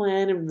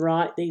pre-plan and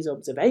write these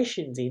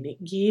observations in,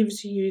 it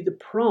gives you the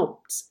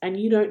prompts and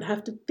you don't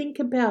have to think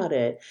about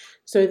it.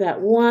 So that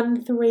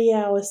 1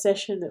 3-hour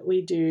session that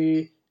we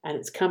do, and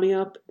it's coming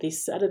up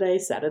this Saturday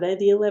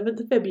the 11th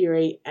of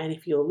February, and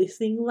if you're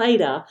listening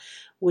later,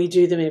 we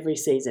do them every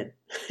season.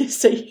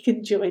 So you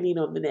can join in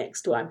on the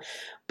next one.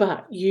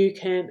 But you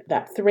can,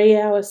 that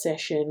 3-hour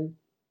session,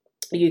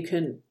 you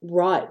can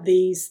write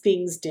these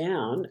things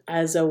down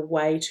as a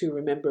way to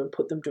remember and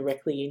put them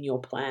directly in your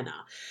planner.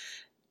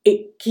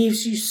 It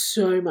gives you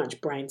so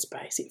much brain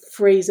space. It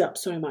frees up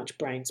so much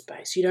brain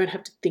space. You don't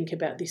have to think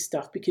about this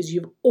stuff because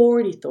you've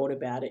already thought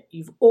about it.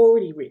 You've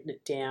already written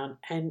it down,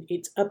 and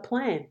it's a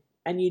plan,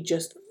 and you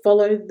just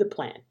follow the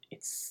plan.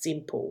 It's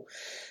simple.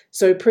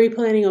 So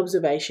pre-planning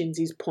observations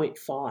is point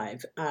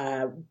 5.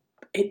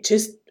 It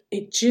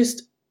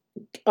just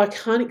I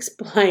can't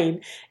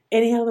explain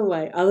any other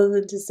way other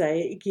than to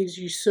say it gives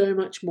you so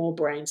much more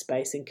brain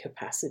space and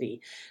capacity,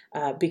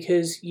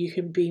 because you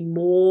can be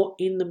more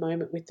in the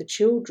moment with the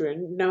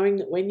children, knowing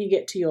that when you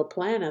get to your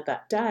planner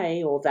that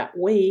day or that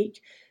week,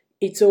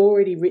 it's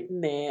already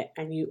written there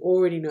and you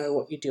already know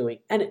what you're doing.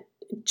 And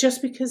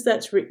just because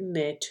that's written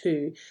there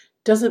too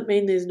doesn't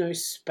mean there's no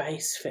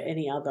space for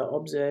any other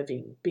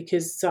observing,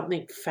 because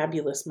something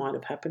fabulous might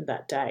have happened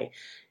that day.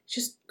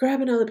 Just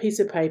grab another piece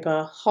of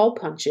paper, hole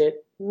punch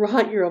it,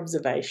 write your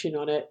observation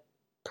on it,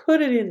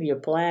 put it in your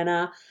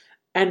planner,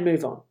 and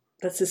move on.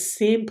 That's as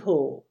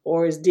simple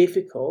or as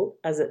difficult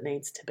as it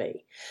needs to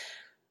be.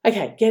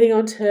 Okay, getting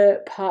on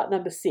to part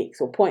number 6,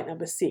 or point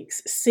number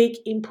 6, seek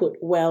input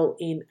well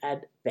in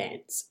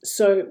advance.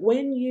 So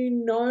when you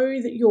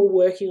know that you're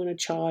working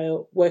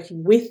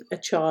with a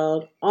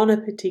child on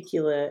a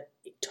particular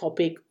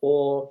topic,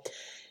 or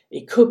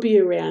it could be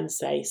around,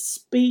 say,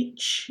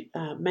 speech.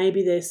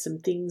 Maybe there's some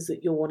things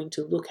that you're wanting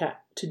to look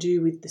at to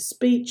do with the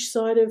speech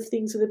side of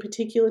things with a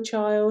particular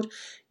child.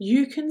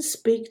 You can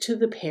speak to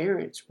the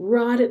parents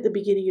right at the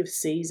beginning of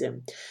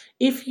season.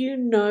 If you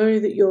know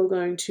that you're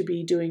going to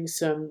be doing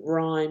some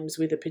rhymes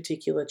with a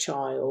particular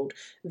child,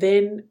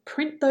 then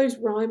print those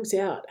rhymes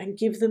out and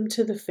give them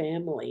to the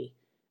family.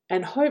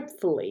 And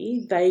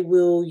hopefully they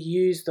will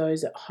use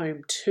those at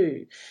home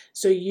too.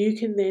 So you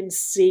can then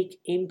seek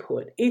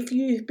input. If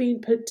you've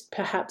been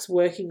perhaps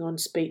working on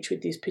speech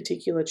with this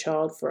particular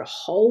child for a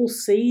whole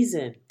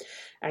season,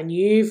 and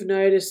you've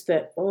noticed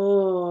that,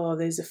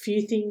 there's a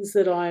few things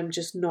that I'm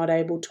just not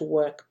able to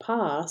work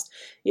past,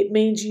 it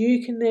means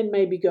you can then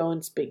maybe go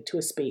and speak to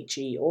a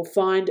speechy, or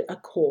find a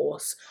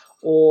course,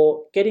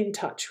 or get in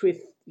touch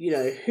with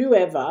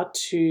whoever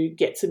to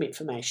get some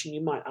information.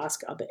 You might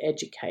ask other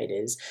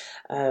educators,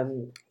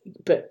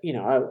 but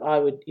I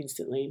would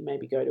instantly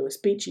maybe go to a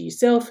speechy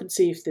yourself and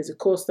see if there's a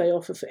course they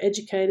offer for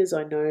educators.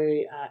 I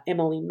know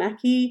Emily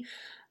Mackey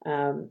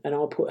and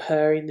I'll put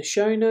her in the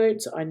show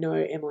notes. I know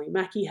Emily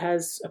Mackey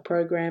has a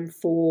program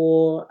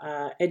for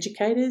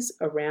educators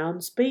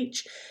around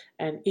speech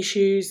and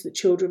issues that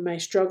children may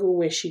struggle,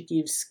 where she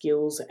gives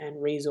skills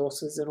and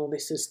resources and all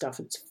this sort of stuff.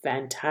 It's a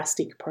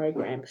fantastic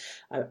program.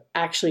 I'm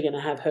actually going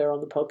to have her on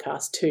the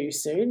podcast too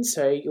soon,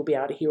 so you'll be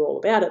able to hear all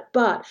about it.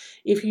 But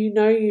if you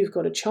know you've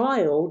got a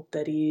child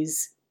that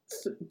is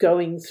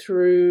going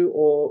through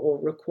or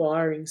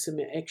requiring some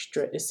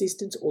extra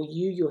assistance, or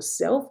you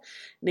yourself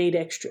need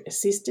extra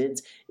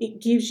assistance,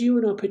 it gives you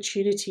an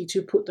opportunity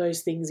to put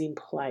those things in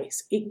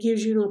place. It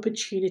gives you an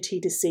opportunity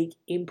to seek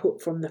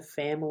input from the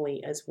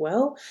family as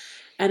well,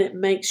 and it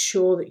makes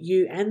sure that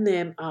you and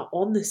them are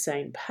on the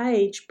same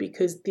page,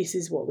 because this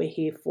is what we're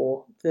here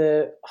for,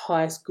 the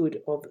highest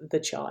good of the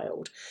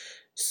child.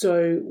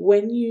 So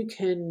when you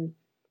can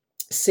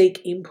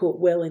seek input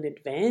well in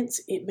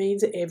advance, it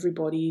means that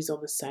everybody is on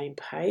the same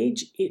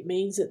page. It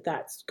means that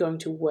that's going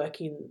to work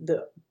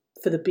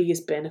for the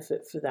biggest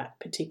benefit for that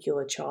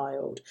particular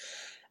child.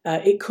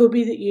 It could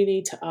be that you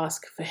need to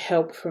ask for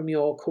help from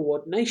your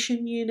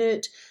coordination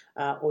unit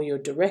or your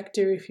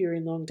director if you're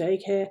in long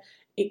daycare.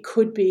 It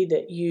could be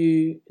that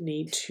you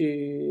need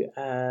to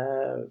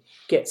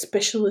get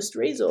specialist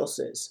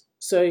resources.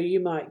 So you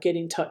might get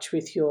in touch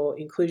with your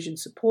inclusion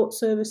support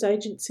service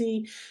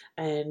agency,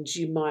 and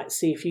you might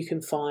see if you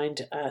can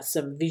find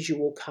some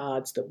visual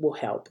cards that will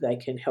help. They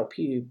can help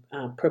you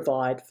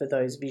provide for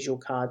those visual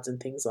cards and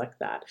things like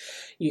that.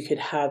 You could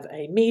have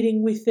a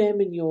meeting with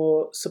them in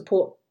your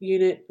support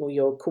unit, or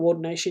your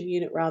coordination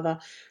unit rather,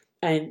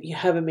 and you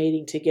have a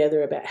meeting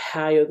together about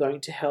how you're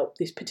going to help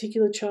this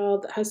particular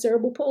child that has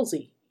cerebral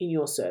palsy in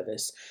your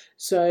service.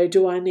 So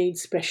do I need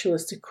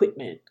specialist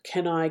equipment?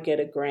 Can I get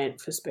a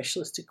grant for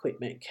specialist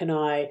equipment? Can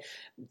I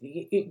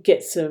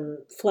get some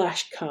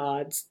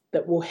flashcards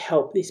that will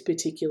help this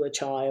particular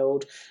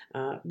child?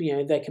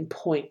 They can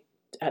point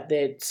at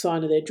their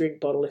sign of their drink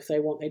bottle if they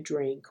want their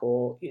drink,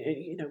 or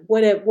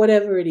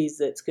whatever it is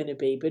that's going to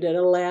be. But it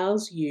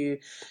allows you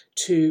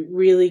to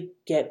really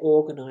get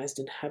organised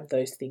and have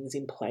those things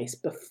in place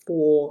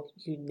before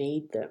you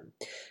need them,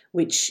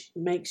 which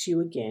makes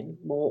you, again,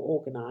 more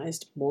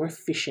organised, more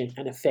efficient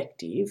and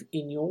effective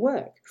in your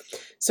work.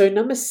 So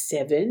number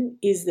 7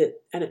 is that,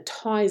 and it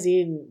ties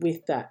in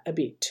with that a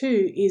bit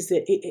too, is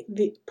that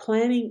the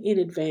planning in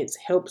advance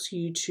helps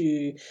you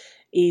to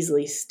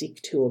easily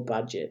stick to a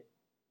budget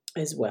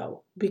as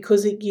well,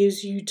 because it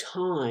gives you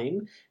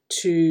time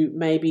to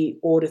maybe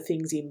order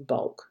things in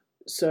bulk.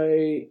 So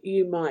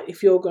you might,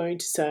 if you're going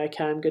to say,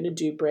 okay, I'm going to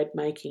do bread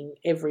making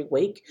every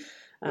week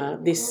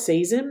this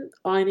season,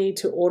 I need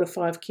to order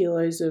 5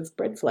 kilos of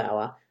bread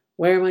flour.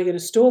 Where am I going to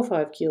store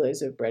 5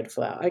 kilos of bread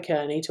flour? Okay,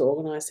 I need to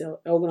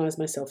organise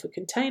myself a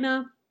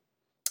container.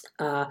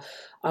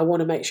 I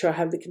want to make sure I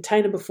have the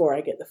container before I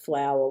get the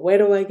flour. Where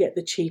do I get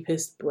the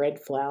cheapest bread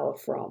flour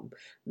from?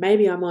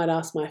 Maybe I might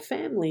ask my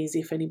families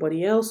if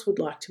anybody else would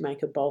like to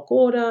make a bulk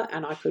order,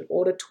 and I could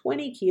order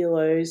 20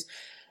 kilos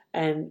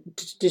and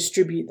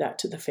distribute that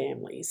to the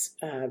families.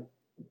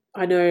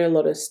 I know a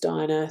lot of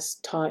Steiner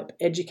type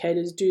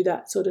educators do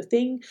that sort of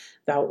thing.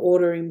 They'll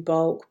order in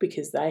bulk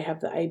because they have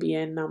the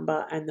ABN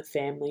number, and the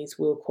families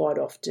will quite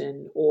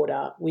often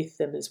order with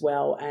them as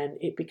well, and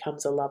it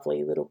becomes a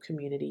lovely little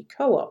community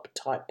co-op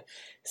type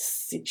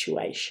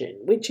situation,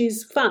 which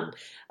is fun.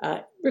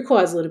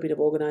 Requires a little bit of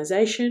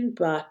organisation,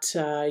 but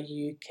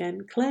you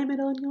can claim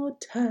it on your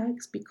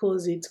tax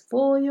because it's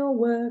for your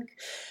work.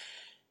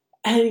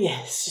 And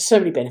yes, so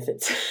many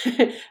benefits,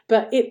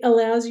 but it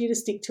allows you to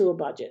stick to a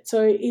budget.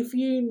 So if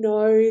you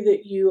know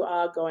that you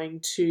are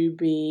going to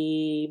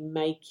be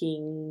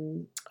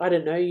making,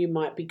 you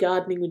might be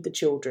gardening with the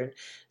children.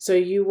 So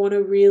you want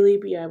to really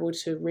be able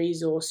to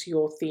resource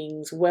your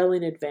things well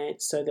in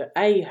advance, so that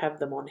A, you have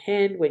them on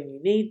hand when you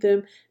need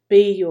them,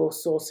 B, you're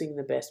sourcing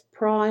the best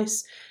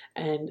price,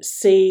 and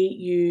C,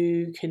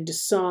 you can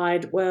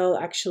decide, well,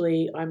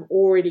 actually, I'm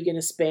already going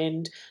to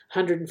spend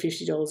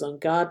 $150 on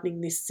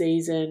gardening this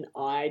season.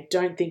 I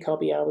don't think I'll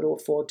be able to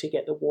afford to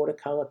get the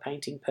watercolour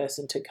painting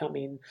person to come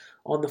in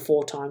on the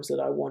 4 times that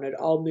I wanted.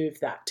 I'll move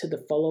that to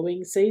the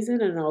following season,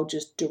 and I'll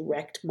just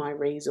direct my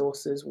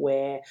resources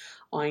where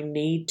I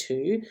need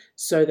to,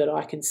 so that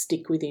I can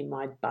stick within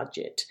my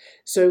budget.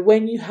 So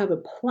when you have a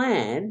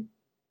plan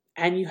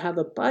and you have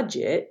a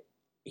budget,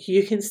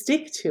 you can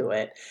stick to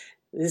it.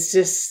 That's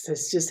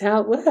just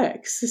how it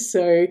works.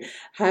 So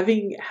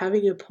having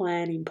a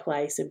plan in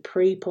place and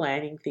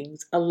pre-planning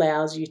things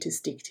allows you to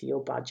stick to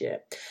your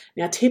budget.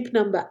 Now, tip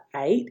number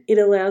 8, it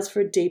allows for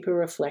a deeper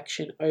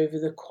reflection over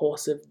the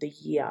course of the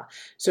year.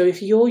 So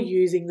if you're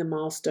using the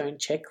milestone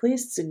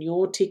checklists and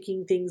you're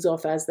ticking things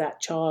off as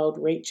that child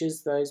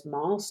reaches those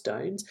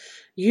milestones,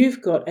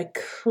 you've got a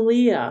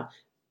clear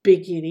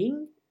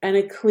beginning and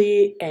a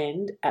clear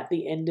end at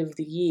the end of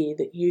the year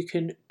that you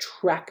can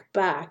track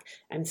back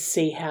and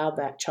see how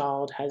that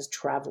child has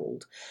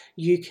travelled.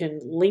 You can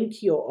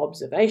link your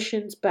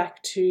observations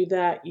back to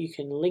that. You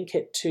can link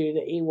it to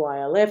the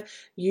EYLF.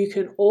 You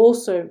can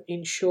also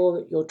ensure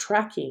that you're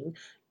tracking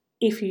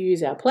if you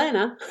use our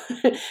planner,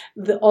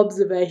 the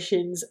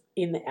observations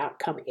in the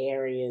outcome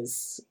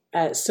areas.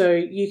 So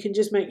you can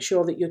just make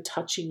sure that you're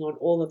touching on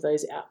all of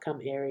those outcome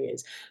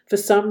areas. For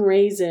some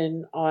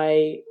reason,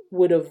 I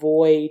would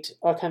avoid,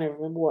 I can't even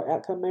remember what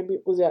outcome, maybe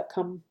it was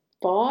outcome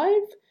 5.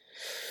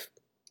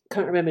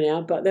 Can't remember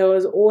now, but there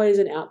was always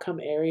an outcome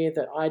area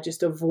that I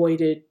just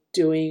avoided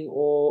doing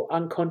or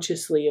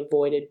unconsciously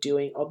avoided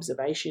doing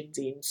observations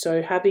in.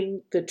 So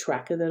having the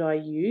tracker that I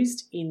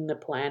used in the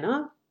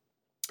planner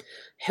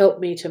helped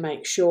me to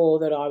make sure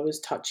that I was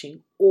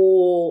touching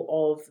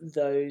all of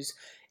those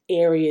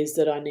areas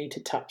that I need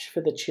to touch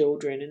for the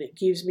children. And it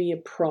gives me a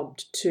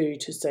prompt too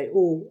to say,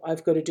 oh,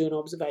 I've got to do an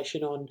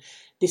observation on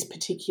this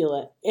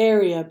particular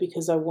area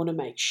because I want to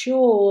make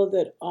sure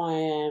that I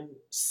am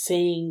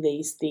seeing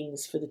these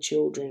things for the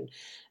children.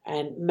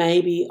 And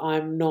maybe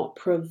I'm not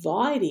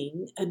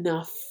providing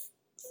enough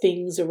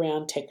things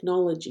around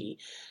technology.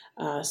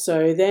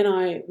 So then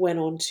I went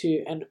on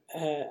to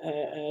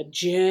a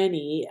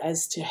journey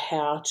as to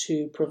how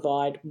to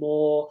provide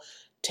more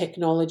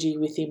technology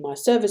within my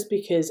service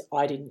because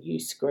I didn't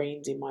use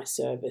screens in my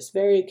service.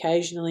 Very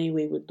occasionally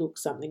we would look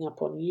something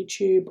up on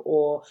YouTube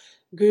or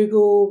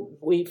Google.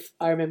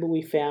 I remember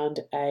we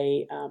found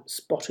a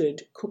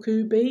spotted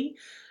cuckoo bee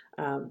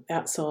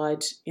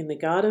outside in the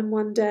garden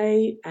one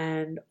day,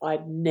 and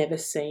I'd never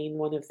seen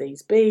one of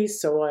these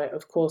bees. So I,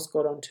 of course,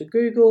 got onto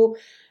Google.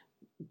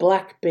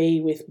 Black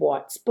bee with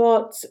white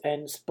spots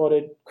and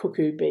spotted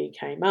cuckoo bee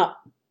came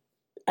up.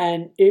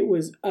 And it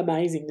was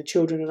amazing. The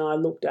children and I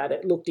looked at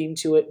it, looked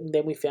into it, and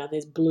then we found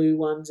there's blue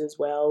ones as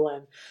well.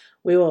 And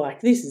we were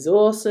like, this is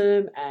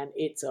awesome. And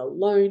it's a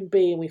lone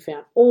bee. And we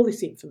found all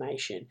this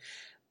information.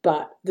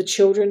 But the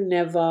children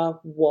never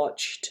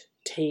watched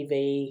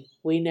TV.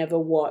 We never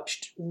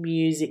watched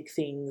music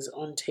things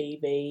on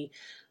TV.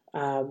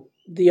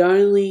 The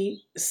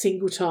only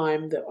single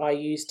time that I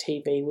used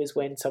TV was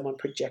when someone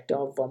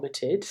projectile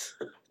vomited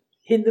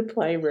in the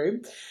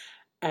playroom.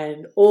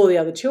 And all the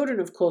other children,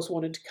 of course,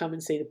 wanted to come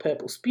and see the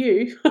purple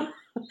spew.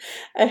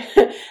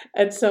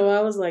 And so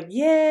I was like,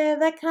 yeah,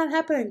 that can't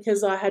happen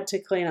because I had to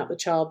clean up the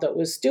child that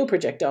was still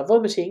projectile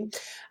vomiting.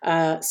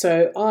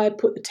 So I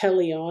put the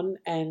telly on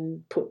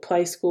and put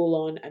Play School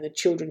on, and the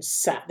children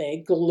sat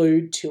there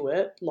glued to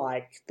it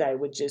like they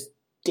were just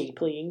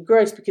deeply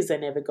engrossed because they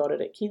never got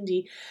it at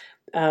kindy.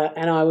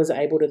 And I was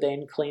able to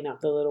then clean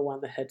up the little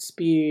one that had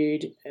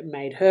spewed,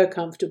 made her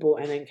comfortable,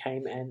 and then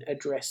came and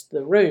addressed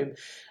the room.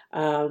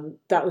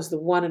 That was the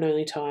one and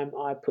only time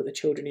I put the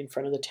children in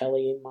front of the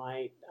telly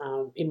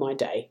in my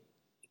day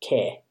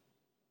care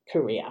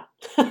career.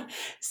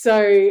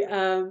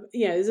 So,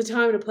 there's a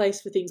time and a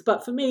place for things.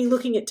 But for me,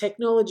 looking at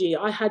technology,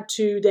 I had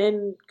to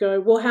then go,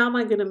 well, how am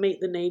I going to meet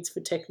the needs for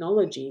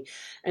technology?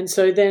 And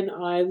so then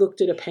I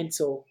looked at a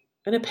pencil.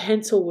 And a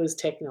pencil was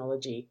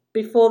technology.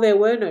 Before there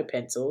were no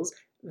pencils,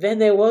 then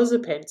there was a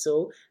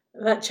pencil.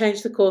 That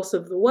changed the course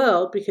of the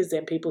world because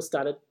then people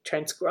started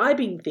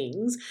transcribing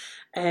things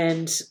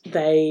and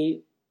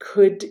they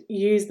could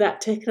use that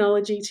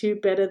technology to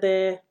better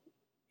their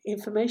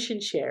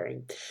information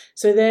sharing.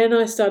 So then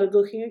I started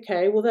looking,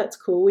 okay, well, that's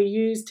cool. We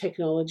use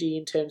technology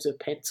in terms of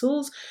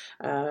pencils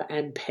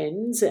and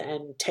pens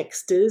and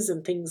texters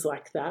and things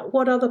like that.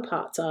 What other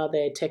parts are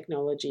there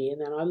technology?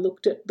 And then I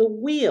looked at the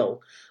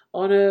wheel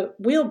on a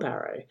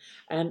wheelbarrow,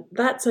 and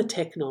that's a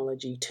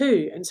technology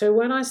too. And so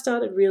when I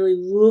started really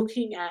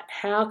looking at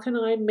how can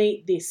I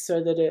meet this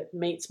so that it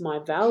meets my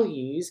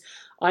values,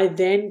 I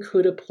then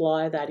could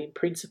apply that in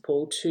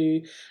principle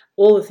to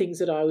all the things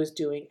that I was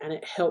doing, and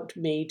it helped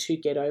me to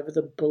get over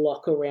the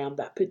block around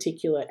that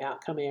particular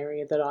outcome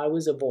area that I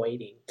was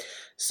avoiding.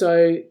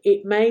 So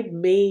it made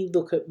me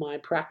look at my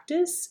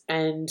practice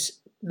and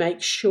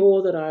make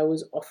sure that I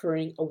was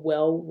offering a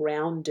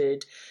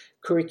well-rounded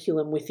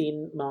curriculum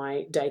within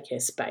my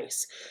daycare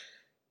space.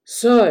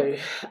 So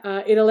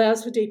it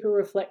allows for deeper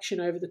reflection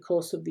over the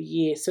course of the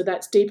year. So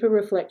that's deeper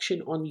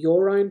reflection on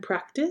your own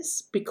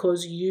practice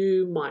because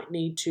you might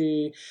need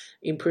to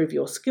improve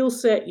your skill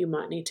set. You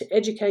might need to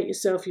educate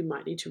yourself. You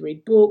might need to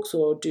read books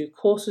or do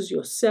courses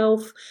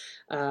yourself.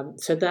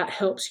 So that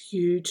helps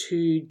you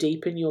to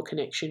deepen your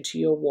connection to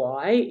your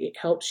why. It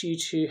helps you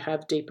to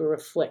have deeper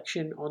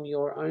reflection on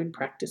your own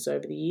practice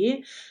over the year,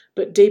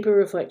 but deeper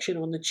reflection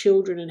on the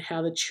children and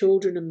how the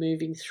children are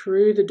moving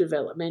through the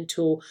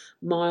developmental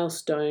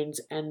milestones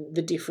and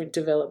the different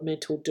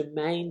developmental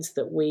domains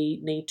that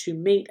we need to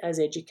meet as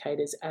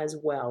educators as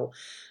well.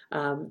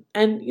 And,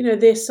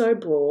 they're so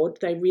broad.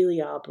 They really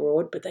are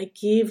broad, but they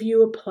give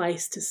you a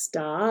place to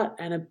start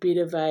and a bit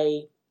of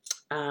a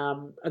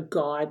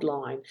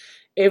guideline.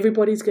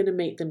 Everybody's going to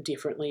meet them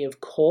differently,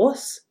 of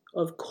course.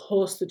 Of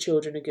course, the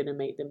children are going to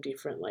meet them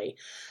differently.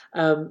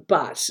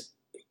 But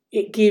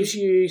it gives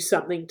you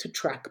something to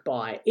track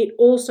by. It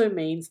also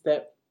means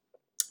that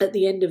at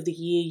the end of the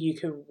year, you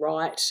can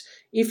write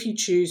if you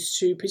choose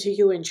to,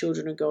 particularly when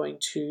children are going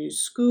to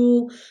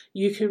school,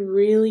 you can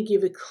really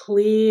give a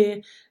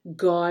clear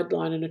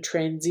guideline and a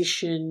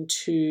transition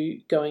to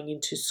going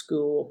into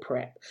school or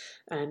prep.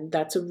 And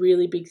that's a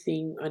really big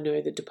thing. I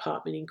know the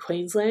department in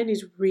Queensland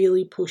is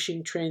really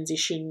pushing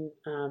transition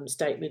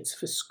statements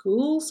for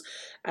schools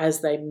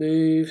as they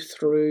move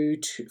through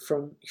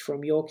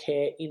from your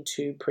care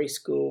into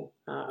preschool,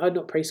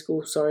 not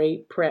preschool,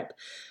 sorry, prep,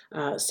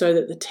 so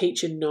that the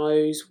teacher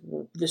knows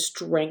the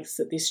strengths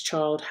that this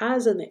child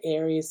has and the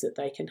areas that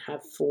they can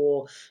have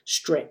for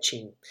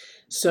stretching.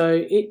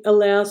 So it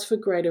allows for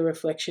greater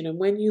reflection. And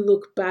when you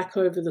look back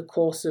over the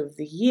course of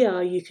the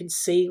year, you can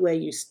see where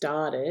you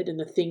started and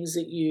the things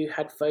that you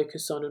had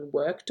focus on and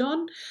worked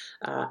on,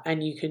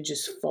 and you can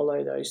just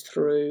follow those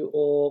through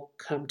or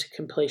come to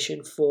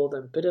completion for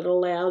them. But it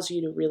allows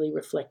you to really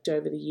reflect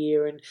over the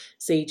year and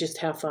see just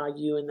how far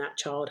you and that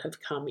child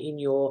have come in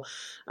your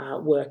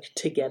work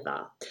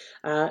together.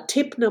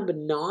 Tip number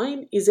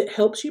 9 is it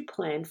helps you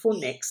plan for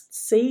next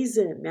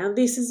season. Now,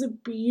 this is a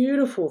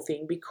beautiful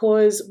thing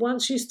because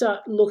once you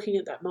start looking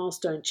at that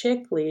milestone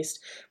checklist,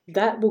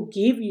 that will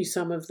give you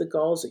some of the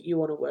goals that you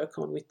want to work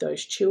on with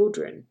those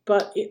children.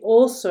 But it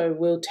also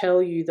will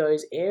tell you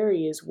those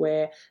areas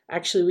where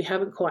actually we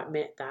haven't quite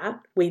met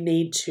that. We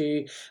need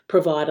to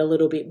provide a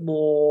little bit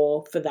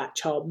more for that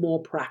child,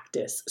 more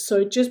practice.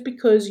 So just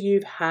because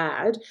you've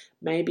had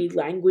maybe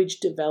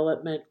language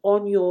development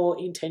on your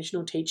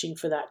intentional teaching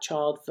for that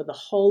child for the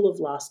whole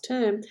of last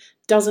term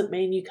doesn't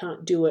mean you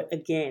can't do it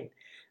again.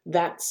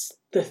 That's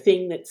the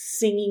thing that's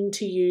singing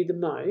to you the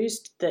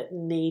most, that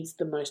needs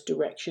the most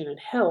direction and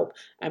help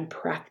and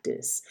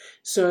practice.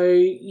 So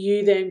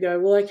you then go,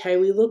 well, okay,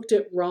 we looked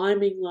at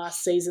rhyming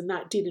last season.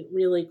 That didn't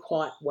really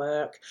quite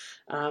work.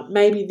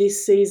 Maybe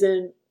this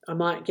season I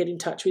might get in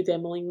touch with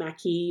Emily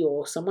Mackey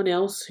or someone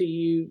else who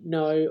you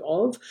know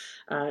of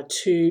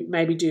to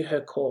maybe do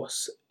her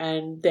course.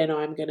 And then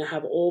I'm going to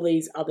have all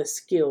these other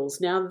skills.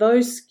 Now,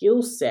 those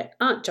skill set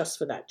aren't just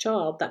for that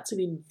child. That's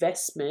an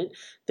investment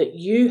that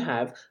you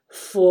have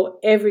for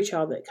every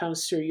child that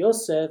comes through your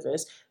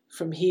service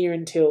from here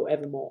until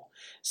evermore.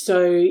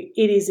 So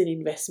it is an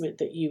investment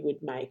that you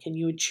would make, and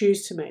you would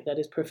choose to make that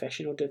as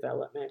professional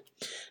development.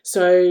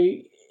 So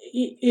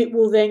it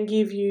will then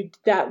give you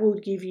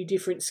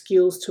different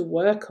skills to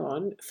work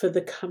on for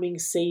the coming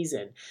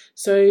season.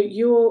 So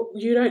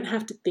you don't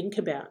have to think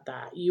about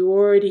that. You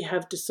already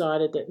have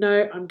decided that,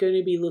 no, I'm going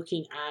to be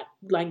looking at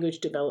language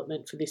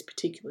development for this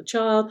particular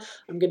child.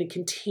 I'm going to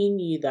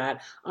continue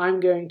that.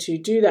 I'm going to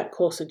do that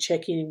course and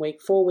check in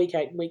week 4, week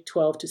 8, and week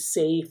 12 to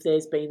see if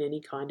there's been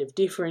any kind of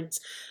difference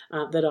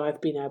that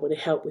I've been able to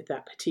help with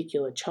that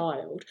particular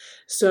child.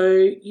 So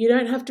you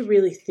don't have to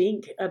really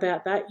think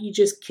about that. You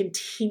just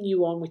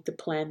continue on with the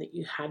plan that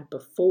you had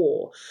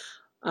before.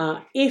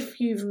 If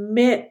you've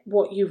met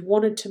what you've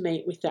wanted to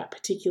meet with that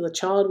particular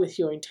child with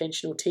your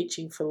intentional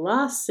teaching for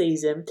last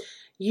season,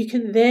 you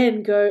can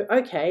then go,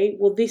 okay,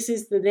 well, this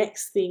is the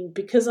next thing,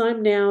 because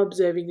I'm now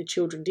observing the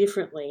children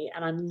differently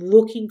and I'm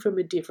looking from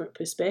a different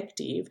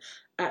perspective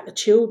at the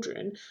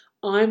children.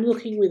 I'm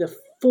looking with a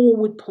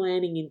forward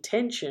planning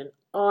intention.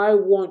 I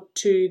want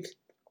to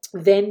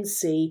then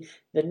see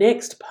the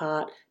next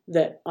part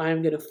that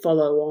I'm going to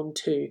follow on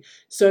to.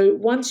 So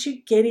once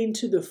you get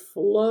into the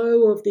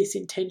flow of this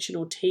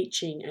intentional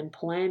teaching and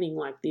planning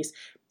like this,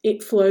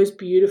 it flows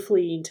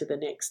beautifully into the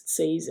next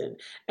season,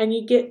 and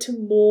you get to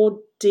more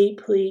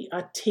deeply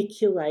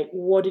articulate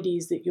what it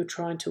is that you're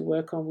trying to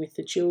work on with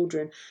the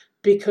children,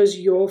 because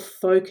your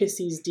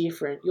focus is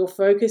different. Your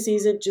focus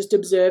isn't just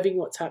observing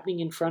what's happening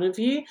in front of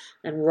you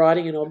and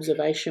writing an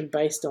observation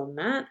based on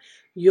that.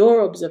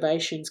 Your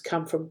observations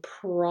come from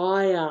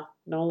prior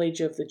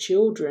knowledge of the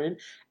children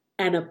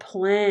and a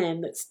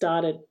plan that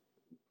started,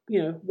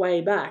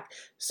 way back.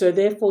 So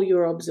therefore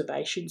your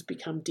observations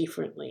become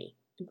different.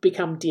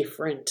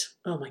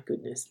 Oh my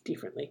goodness,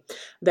 differently.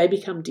 They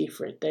become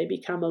different. They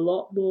become a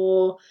lot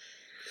more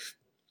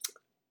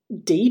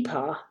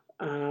deeper.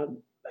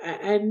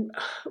 And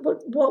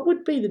what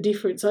would be the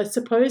difference? I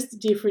suppose the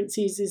difference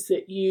is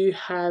that you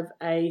have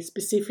a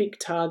specific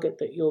target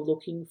that you're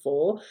looking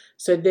for.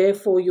 So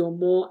therefore you're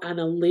more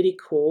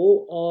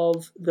analytical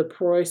of the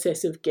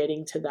process of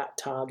getting to that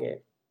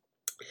target.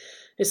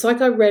 It's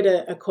like I read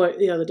a quote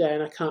the other day,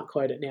 and I can't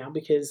quote it now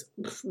because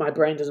my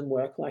brain doesn't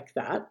work like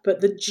that. But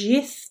the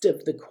gist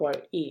of the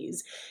quote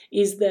is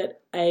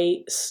that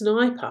a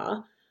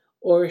sniper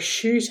or a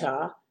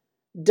shooter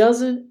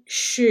doesn't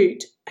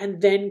shoot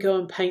and then go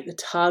and paint the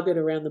target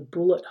around the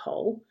bullet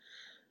hole.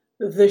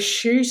 The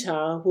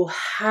shooter will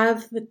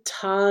have the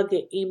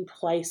target in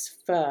place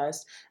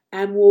first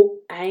and will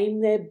aim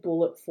their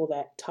bullet for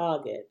that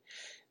target.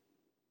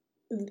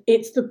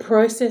 It's the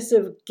process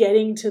of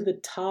getting to the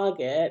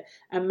target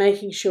and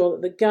making sure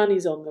that the gun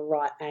is on the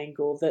right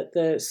angle, that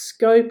the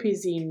scope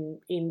is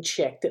in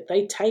check, that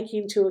they take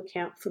into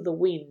account for the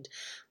wind.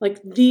 Like,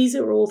 these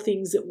are all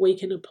things that we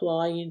can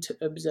apply into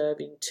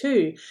observing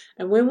too.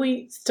 And when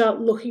we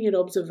start looking at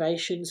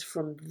observations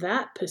from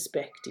that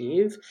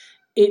perspective,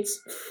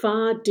 it's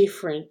far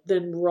different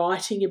than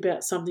writing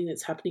about something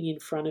that's happening in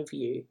front of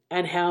you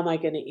and how am I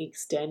going to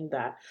extend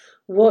that.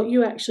 What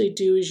you actually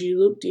do is you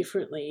look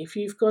differently. If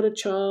you've got a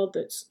child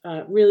that's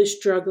really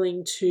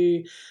struggling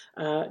to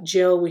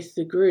gel with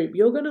the group,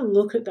 you're going to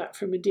look at that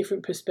from a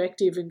different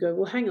perspective and go,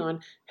 well, hang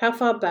on, how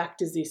far back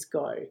does this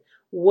go?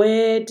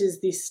 Where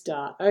does this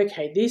start?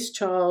 Okay, this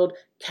child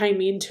came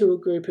into a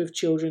group of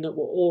children that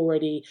were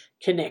already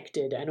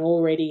connected and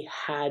already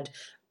had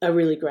a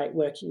really great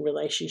working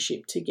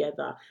relationship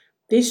together.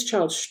 This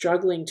child's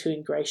struggling to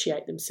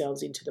ingratiate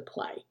themselves into the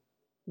play.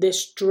 They're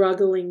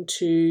struggling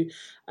to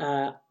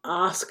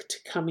ask to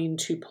come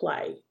into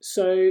play.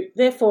 So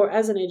therefore,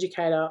 as an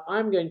educator,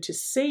 I'm going to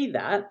see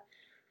that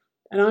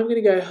and I'm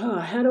going to go,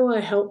 how do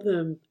I help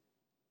them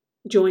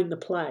join the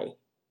play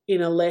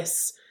in a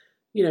less,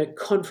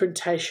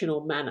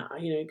 confrontational manner?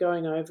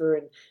 Going over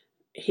and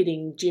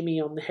hitting Jimmy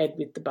on the head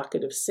with the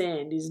bucket of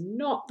sand is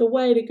not the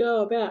way to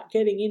go about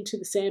getting into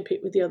the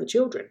sandpit with the other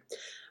children.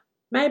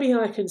 Maybe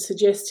I can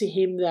suggest to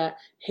him that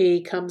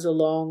he comes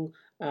along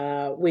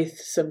with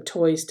some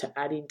toys to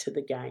add into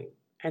the game,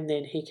 and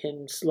then he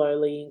can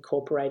slowly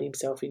incorporate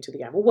himself into the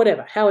game, or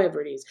whatever, however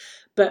it is.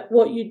 But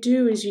what you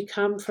do is you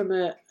come from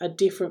a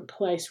different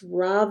place,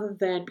 rather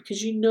than,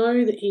 because you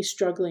know that he's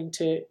struggling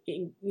to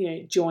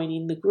join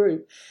in the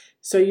group.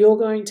 So you're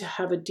going to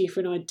have a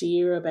different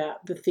idea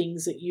about the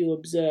things that you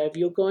observe.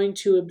 You're going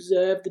to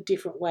observe the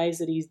different ways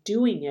that he's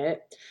doing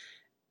it,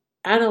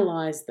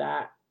 analyze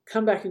that,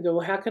 come back and go,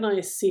 well, how can I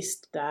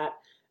assist that?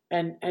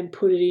 And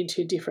put it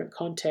into a different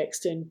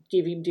context and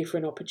give him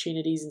different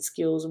opportunities and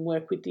skills, and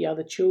work with the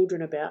other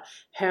children about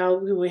how,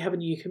 when we have a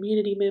new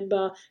community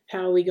member,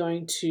 how are we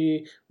going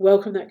to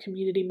welcome that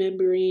community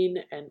member in,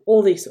 and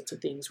all these sorts of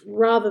things,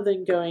 rather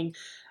than going,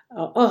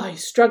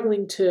 he's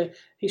struggling to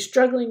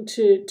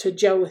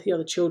gel with the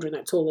other children,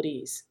 that's all it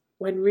is.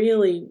 When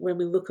really, when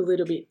we look a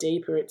little bit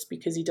deeper, it's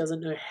because he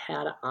doesn't know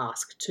how to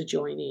ask to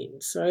join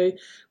in. So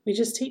we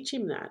just teach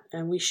him that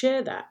and we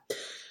share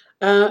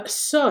that.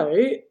 So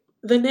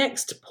the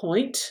next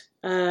point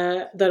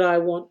that I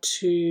want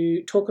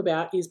to talk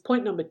about is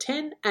point number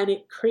 10, and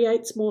it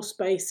creates more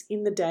space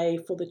in the day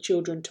for the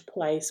children to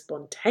play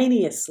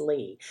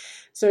spontaneously.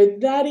 So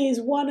that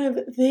is one of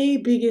the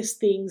biggest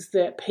things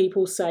that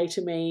people say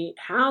to me,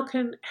 how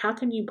can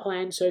you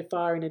plan so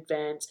far in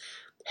advance?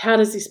 How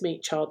does this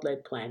meet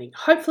child-led planning?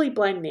 Hopefully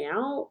by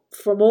now,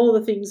 from all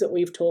the things that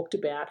we've talked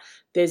about,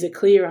 there's a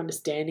clear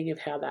understanding of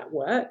how that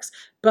works.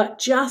 But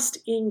just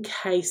in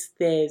case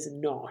there's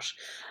not,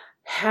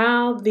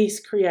 how this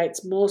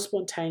creates more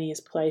spontaneous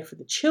play for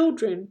the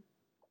children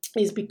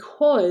is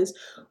because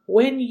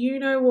when you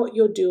know what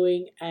you're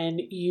doing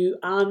and you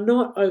are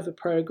not over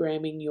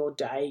programming your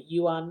day,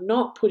 you are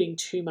not putting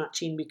too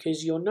much in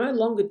because you're no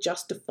longer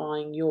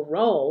justifying your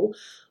role,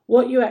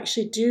 what you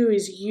actually do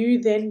is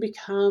you then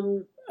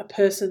become a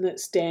person that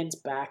stands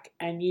back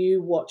and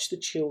you watch the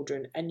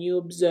children and you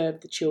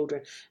observe the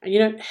children, and you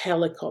don't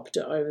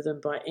helicopter over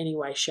them by any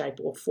way, shape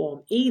or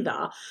form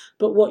either.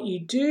 But what you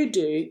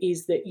do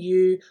is that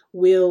you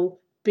will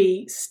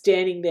be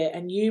standing there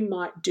and you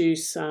might do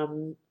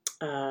some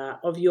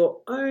of your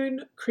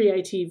own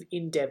creative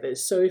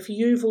endeavours. So if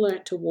you've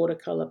learnt to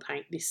watercolour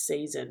paint this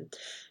season,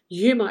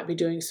 you might be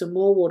doing some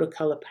more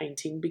watercolour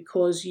painting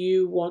because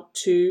you want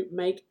to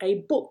make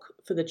a book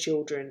for the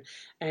children,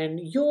 and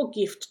your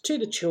gift to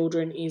the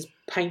children is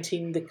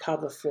painting the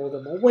cover for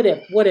them, or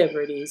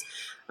whatever it is.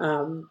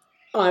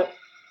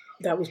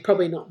 That was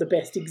probably not the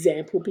best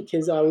example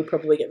because I would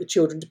probably get the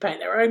children to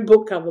paint their own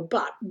book cover,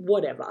 but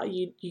whatever,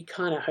 you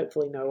kind of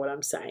hopefully know what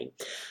I'm saying.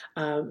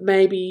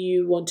 Maybe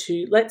you want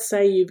to, let's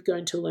say you're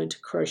going to learn to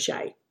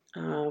crochet.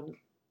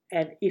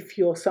 And if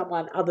you're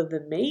someone other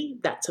than me,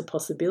 that's a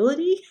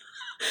possibility.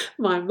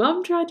 My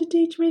mum tried to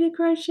teach me to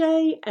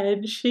crochet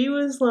and she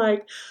was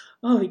like,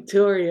 oh,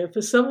 Victoria,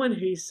 for someone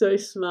who's so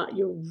smart,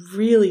 you're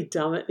really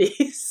dumb at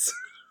this.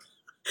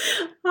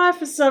 I,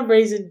 for some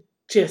reason,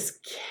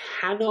 just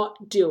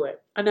cannot do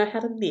it. I know how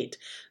to knit.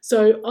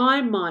 So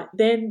I might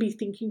then be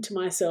thinking to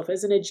myself,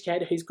 as an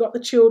educator who's got the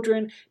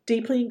children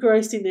deeply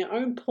engrossed in their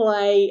own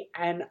play,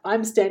 and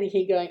I'm standing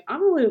here going,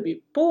 I'm a little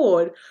bit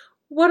bored.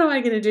 What am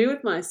I going to do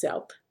with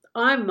myself?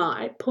 I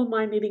might pull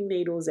my knitting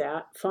needles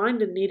out, find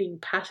a knitting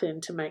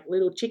pattern to make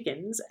little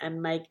chickens,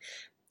 and make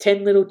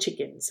 10 little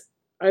chickens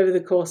over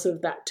the course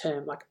of that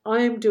term. Like,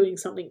 I am doing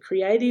something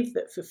creative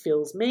that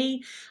fulfills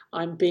me.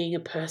 I'm being a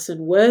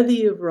person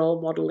worthy of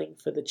role modeling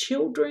for the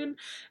children,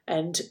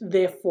 and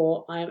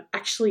therefore I'm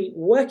actually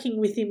working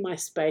within my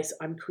space.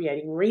 I'm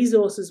creating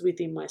resources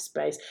within my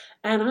space,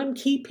 and I'm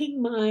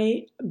keeping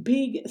my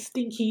big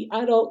stinky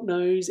adult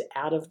nose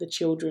out of the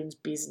children's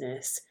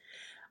business.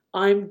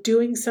 I'm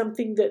doing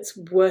something that's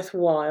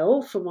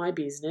worthwhile for my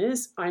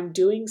business. I'm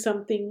doing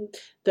something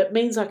that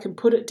means I can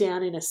put it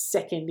down in a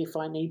second if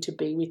I need to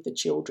be with the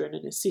children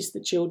and assist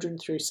the children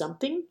through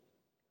something.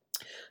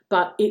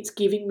 but it's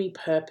giving me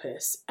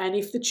purpose. And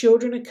if the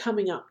children are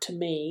coming up to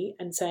me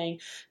and saying,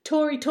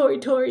 Tori, blah,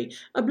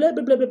 blah,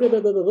 blah, blah, blah, blah,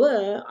 blah,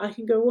 blah, I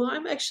can go, well,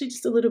 I'm actually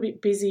just a little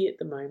bit busy at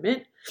the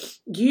moment.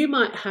 You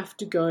might have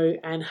to go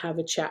and have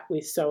a chat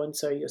with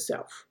so-and-so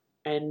yourself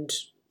and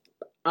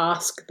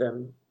ask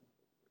them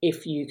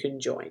if you can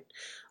join,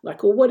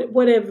 or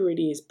whatever it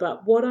is.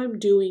 But what I'm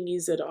doing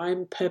is that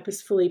I'm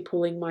purposefully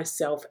pulling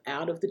myself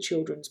out of the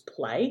children's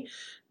play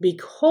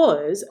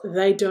because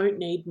they don't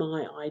need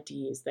my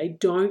ideas. They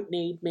don't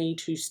need me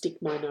to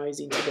stick my nose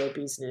into their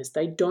business.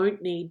 They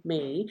don't need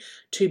me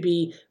to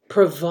be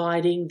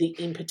providing the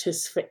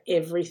impetus for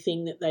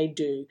everything that they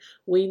do.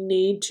 We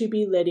need to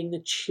be letting the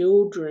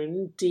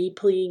children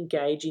deeply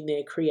engage in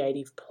their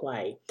creative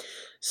play.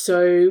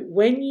 So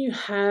when you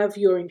have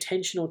your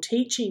intentional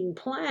teaching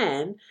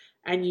plan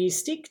and you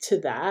stick to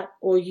that,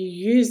 or you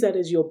use that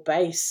as your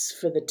base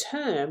for the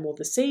term or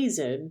the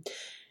season,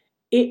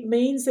 it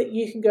means that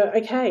you can go,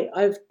 okay,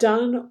 I've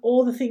done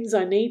all the things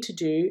I need to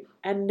do,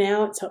 and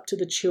now it's up to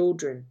the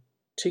children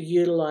to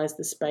utilize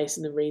the space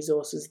and the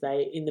resources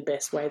in the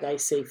best way they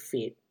see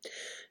fit.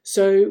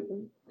 So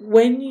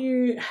when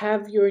you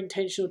have your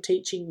intentional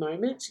teaching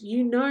moments,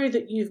 you know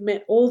that you've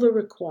met all the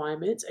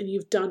requirements and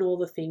you've done all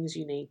the things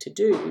you need to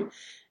do.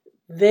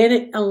 Then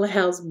it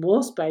allows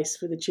more space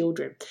for the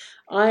children.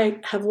 I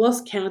have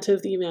lost count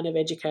of the amount of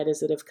educators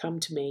that have come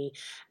to me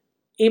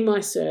in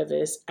my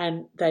service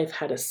and they've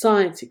had a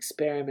science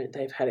experiment,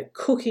 they've had a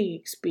cooking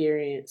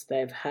experience,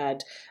 they've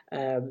had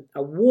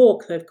a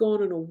walk, they've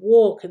gone on a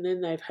walk, and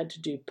then they've had to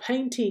do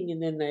painting,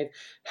 and then they've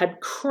had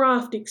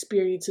craft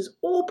experiences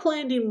all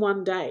planned in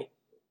one day.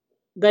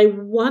 They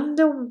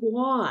wonder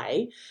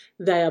why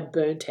they are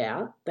burnt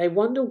out. They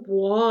wonder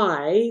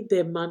why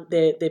their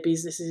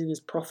business isn't as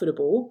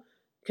profitable,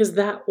 because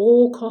that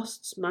all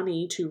costs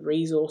money to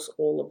resource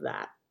all of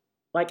that.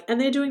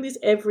 And they're doing this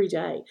every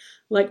day.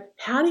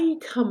 How do you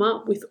come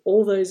up with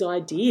all those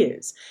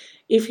ideas?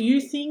 If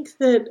you think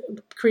that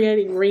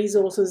creating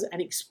resources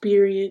and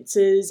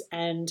experiences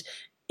and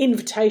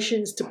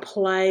invitations to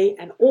play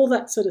and all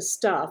that sort of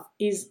stuff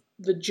is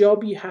the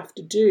job you have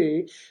to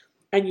do,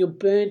 and you're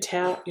burnt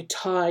out, you're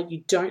tired,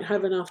 you don't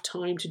have enough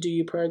time to do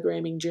your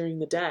programming during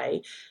the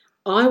day,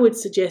 I would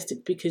suggest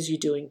it's because you're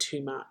doing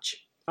too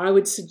much. I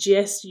would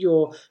suggest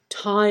you're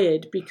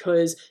tired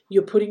because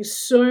you're putting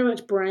so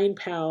much brain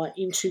power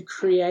into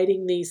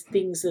creating these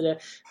things that are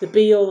the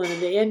be-all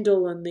and the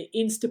end-all and the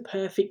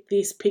Insta-perfect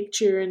this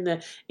picture and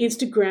the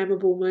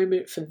Instagrammable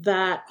moment for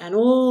that and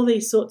all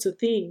these sorts of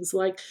things.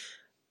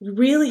 You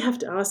really have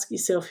to ask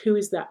yourself, who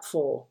is that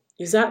for?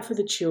 Is that for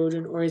the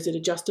children, or is it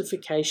a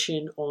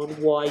justification on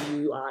why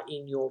you are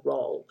in your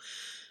role?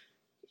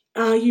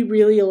 Are you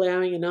really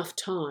allowing enough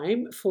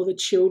time for the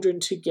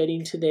children to get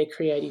into their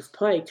creative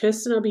play?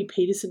 Kirsten R.B.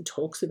 Peterson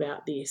talks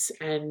about this,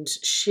 and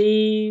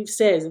she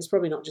says, it's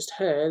probably not just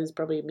her, there's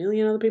probably a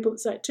million other people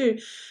that say it too,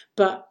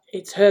 but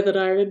it's her that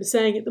I remember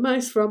saying it the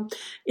most from,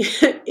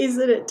 is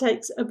that it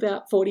takes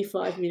about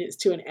 45 minutes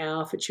to an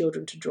hour for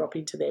children to drop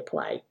into their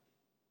play.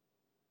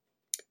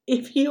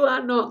 If you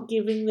are not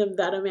giving them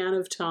that amount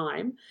of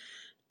time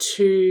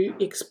to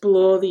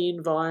explore the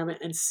environment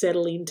and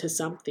settle into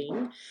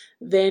something,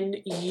 then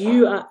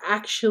you are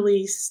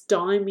actually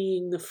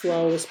stymieing the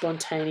flow of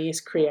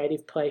spontaneous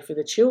creative play for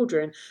the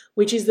children,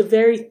 which is the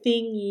very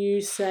thing you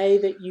say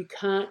that you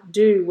can't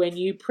do when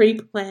you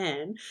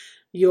pre-plan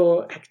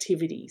your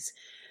activities.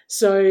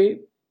 So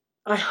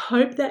I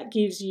hope that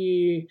gives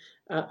you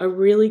a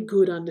really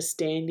good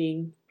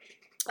understanding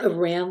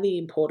around the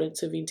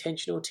importance of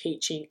intentional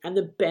teaching and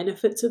the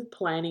benefits of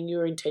planning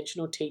your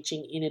intentional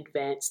teaching in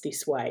advance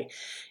this way.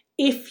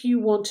 If you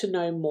want to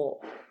know more,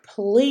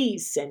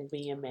 please send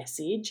me a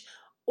message,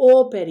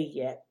 or better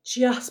yet,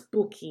 just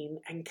book in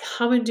and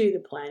come and do the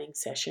planning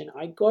session.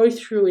 I go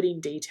through it in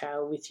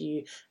detail with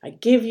you. I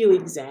give you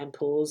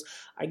examples.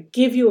 I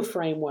give you a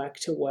framework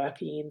to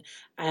work in,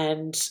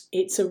 and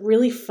it's a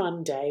really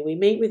fun day. We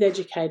meet with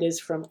educators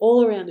from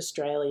all around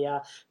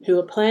Australia who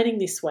are planning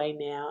this way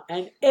now,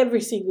 and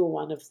every single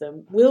one of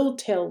them will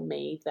tell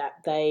me that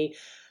they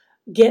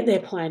get their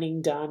planning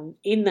done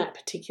in that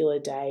particular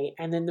day,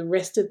 and then the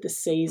rest of the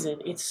season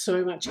it's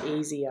so much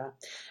easier,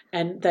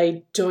 and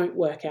they don't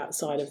work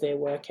outside of their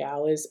work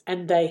hours,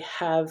 and they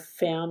have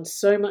found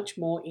so much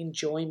more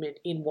enjoyment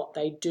in what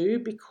they do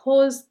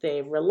because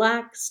they're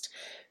relaxed,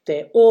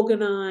 they're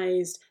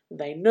organized,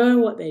 they know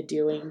what they're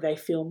doing, they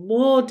feel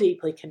more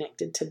deeply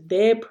connected to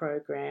their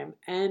program,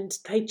 and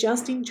they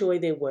just enjoy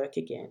their work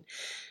again.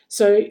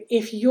 So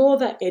if you're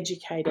that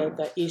educator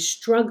that is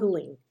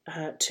struggling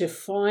to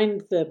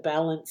find the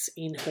balance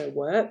in her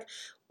work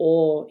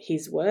or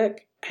his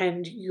work,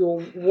 and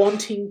you're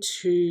wanting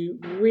to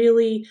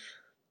really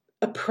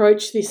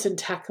approach this and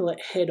tackle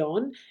it head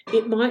on,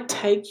 it might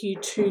take you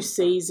 2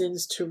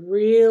 seasons to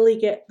really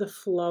get the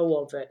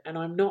flow of it. And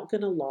I'm not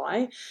going to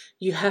lie,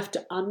 you have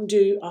to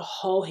undo a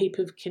whole heap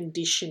of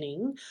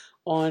conditioning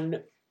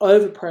on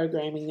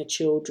over-programming the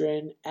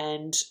children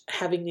and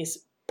having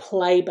this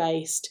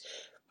play-based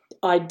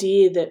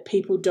idea that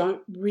people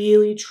don't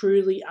really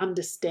truly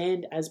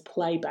understand as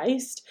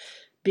play-based,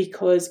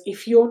 because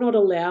if you're not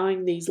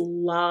allowing these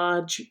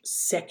large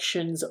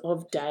sections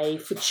of day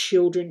for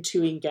children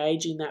to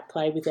engage in that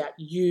play without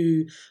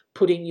you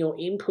putting your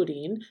input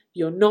in,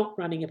 you're not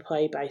running a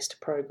play-based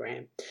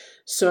program.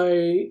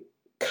 So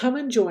come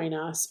and join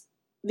us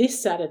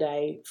this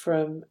Saturday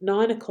from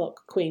 9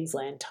 o'clock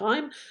Queensland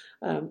time,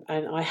 and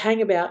I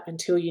hang about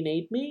until you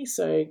need me,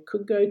 so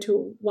could go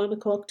till 1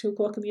 o'clock, 2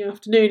 o'clock in the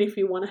afternoon if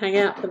you want to hang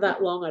out for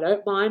that long. I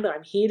don't mind.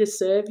 I'm here to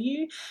serve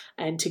you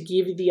and to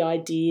give you the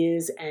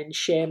ideas and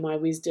share my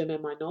wisdom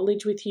and my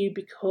knowledge with you,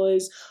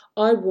 because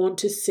I want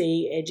to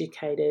see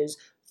educators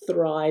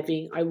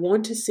thriving. I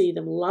want to see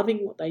them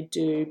loving what they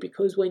do,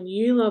 because when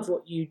you love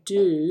what you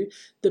do,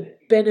 the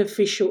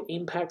beneficial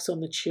impacts on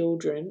the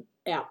children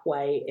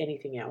outweigh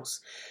anything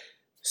else.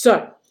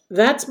 So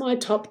that's my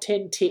top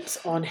 10 tips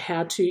on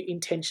how to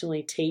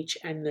intentionally teach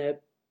and the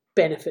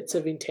benefits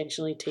of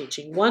intentionally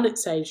teaching. 1, it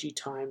saves you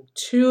time.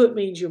 2, it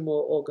means you're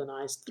more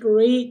organized.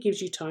 3, it gives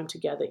you time to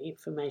gather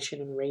information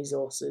and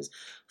resources.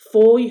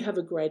 4, you have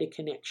a greater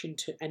connection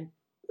and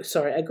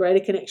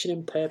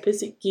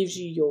purpose. It gives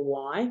you your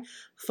why.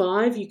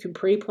 5, you can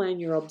pre-plan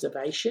your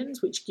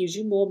observations, which gives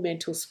you more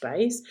mental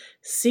space.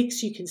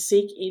 6, you can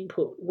seek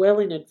input well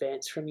in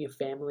advance from your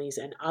families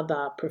and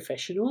other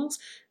professionals.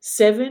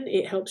 7,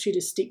 it helps you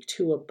to stick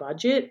to a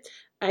budget.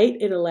 8,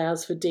 it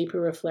allows for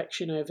deeper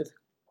reflection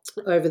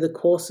over the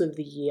course of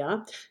the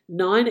year.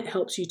 9, it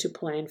helps you to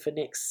plan for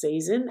next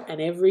season,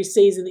 and every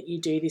season that you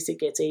do this, it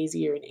gets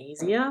easier and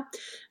easier.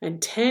 And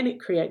 10, it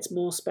creates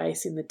more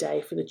space in the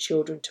day for the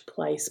children to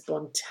play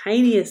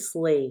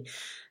spontaneously.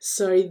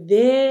 So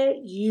there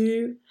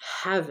you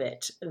have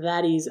it.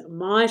 That is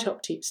my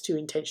top tips to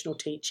intentional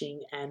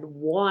teaching and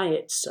why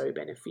it's so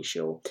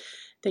beneficial.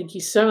 Thank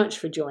you so much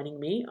for joining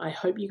me. I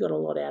hope you got a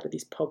lot out of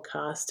this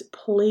podcast.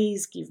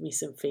 Please give me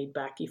some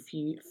feedback if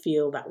you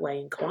feel that way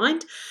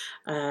inclined.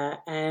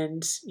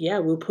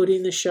 We'll put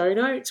in the show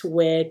notes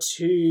where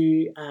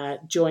to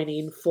join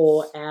in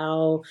for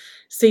our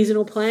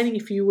seasonal planning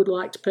if you would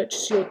like to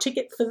purchase your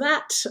ticket for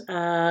that.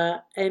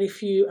 And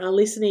if you are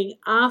listening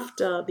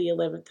after the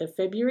 11th of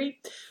February,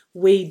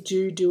 we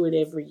do it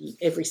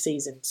every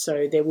season,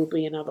 so there will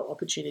be another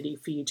opportunity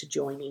for you to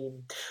join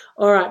in.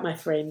 All right, my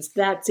friends,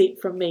 that's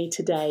it from me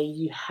today.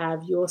 You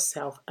have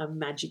yourself a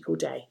magical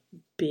day.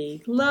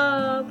 Big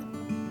love.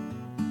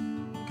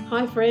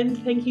 Hi,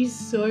 friend. Thank you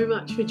so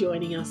much for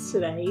joining us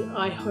today.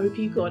 I hope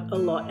you got a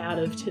lot out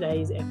of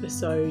today's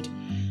episode.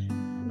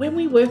 When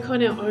we work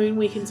on our own,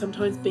 we can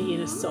sometimes be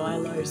in a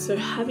silo, so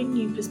having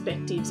new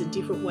perspectives and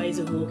different ways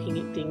of looking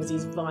at things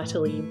is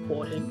vitally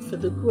important for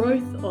the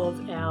growth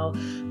of our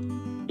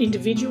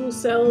individual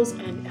selves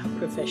and our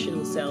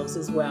professional selves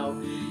as well.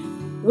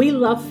 We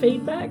love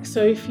feedback,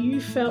 so if you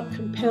felt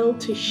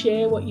compelled to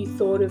share what you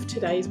thought of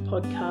today's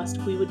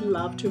podcast, we would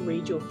love to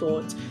read your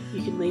thoughts.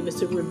 You can leave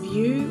us a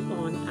review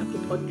on Apple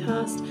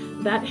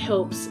Podcast. That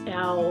helps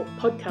our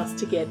podcast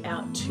to get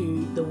out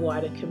to the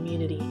wider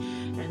community.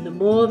 And the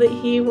more that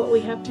hear what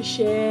we have to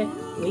share,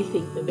 we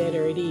think the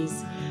better it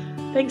is.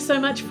 Thanks so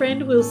much,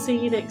 friend. We'll see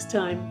you next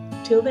time.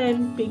 Till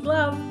then, big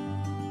love.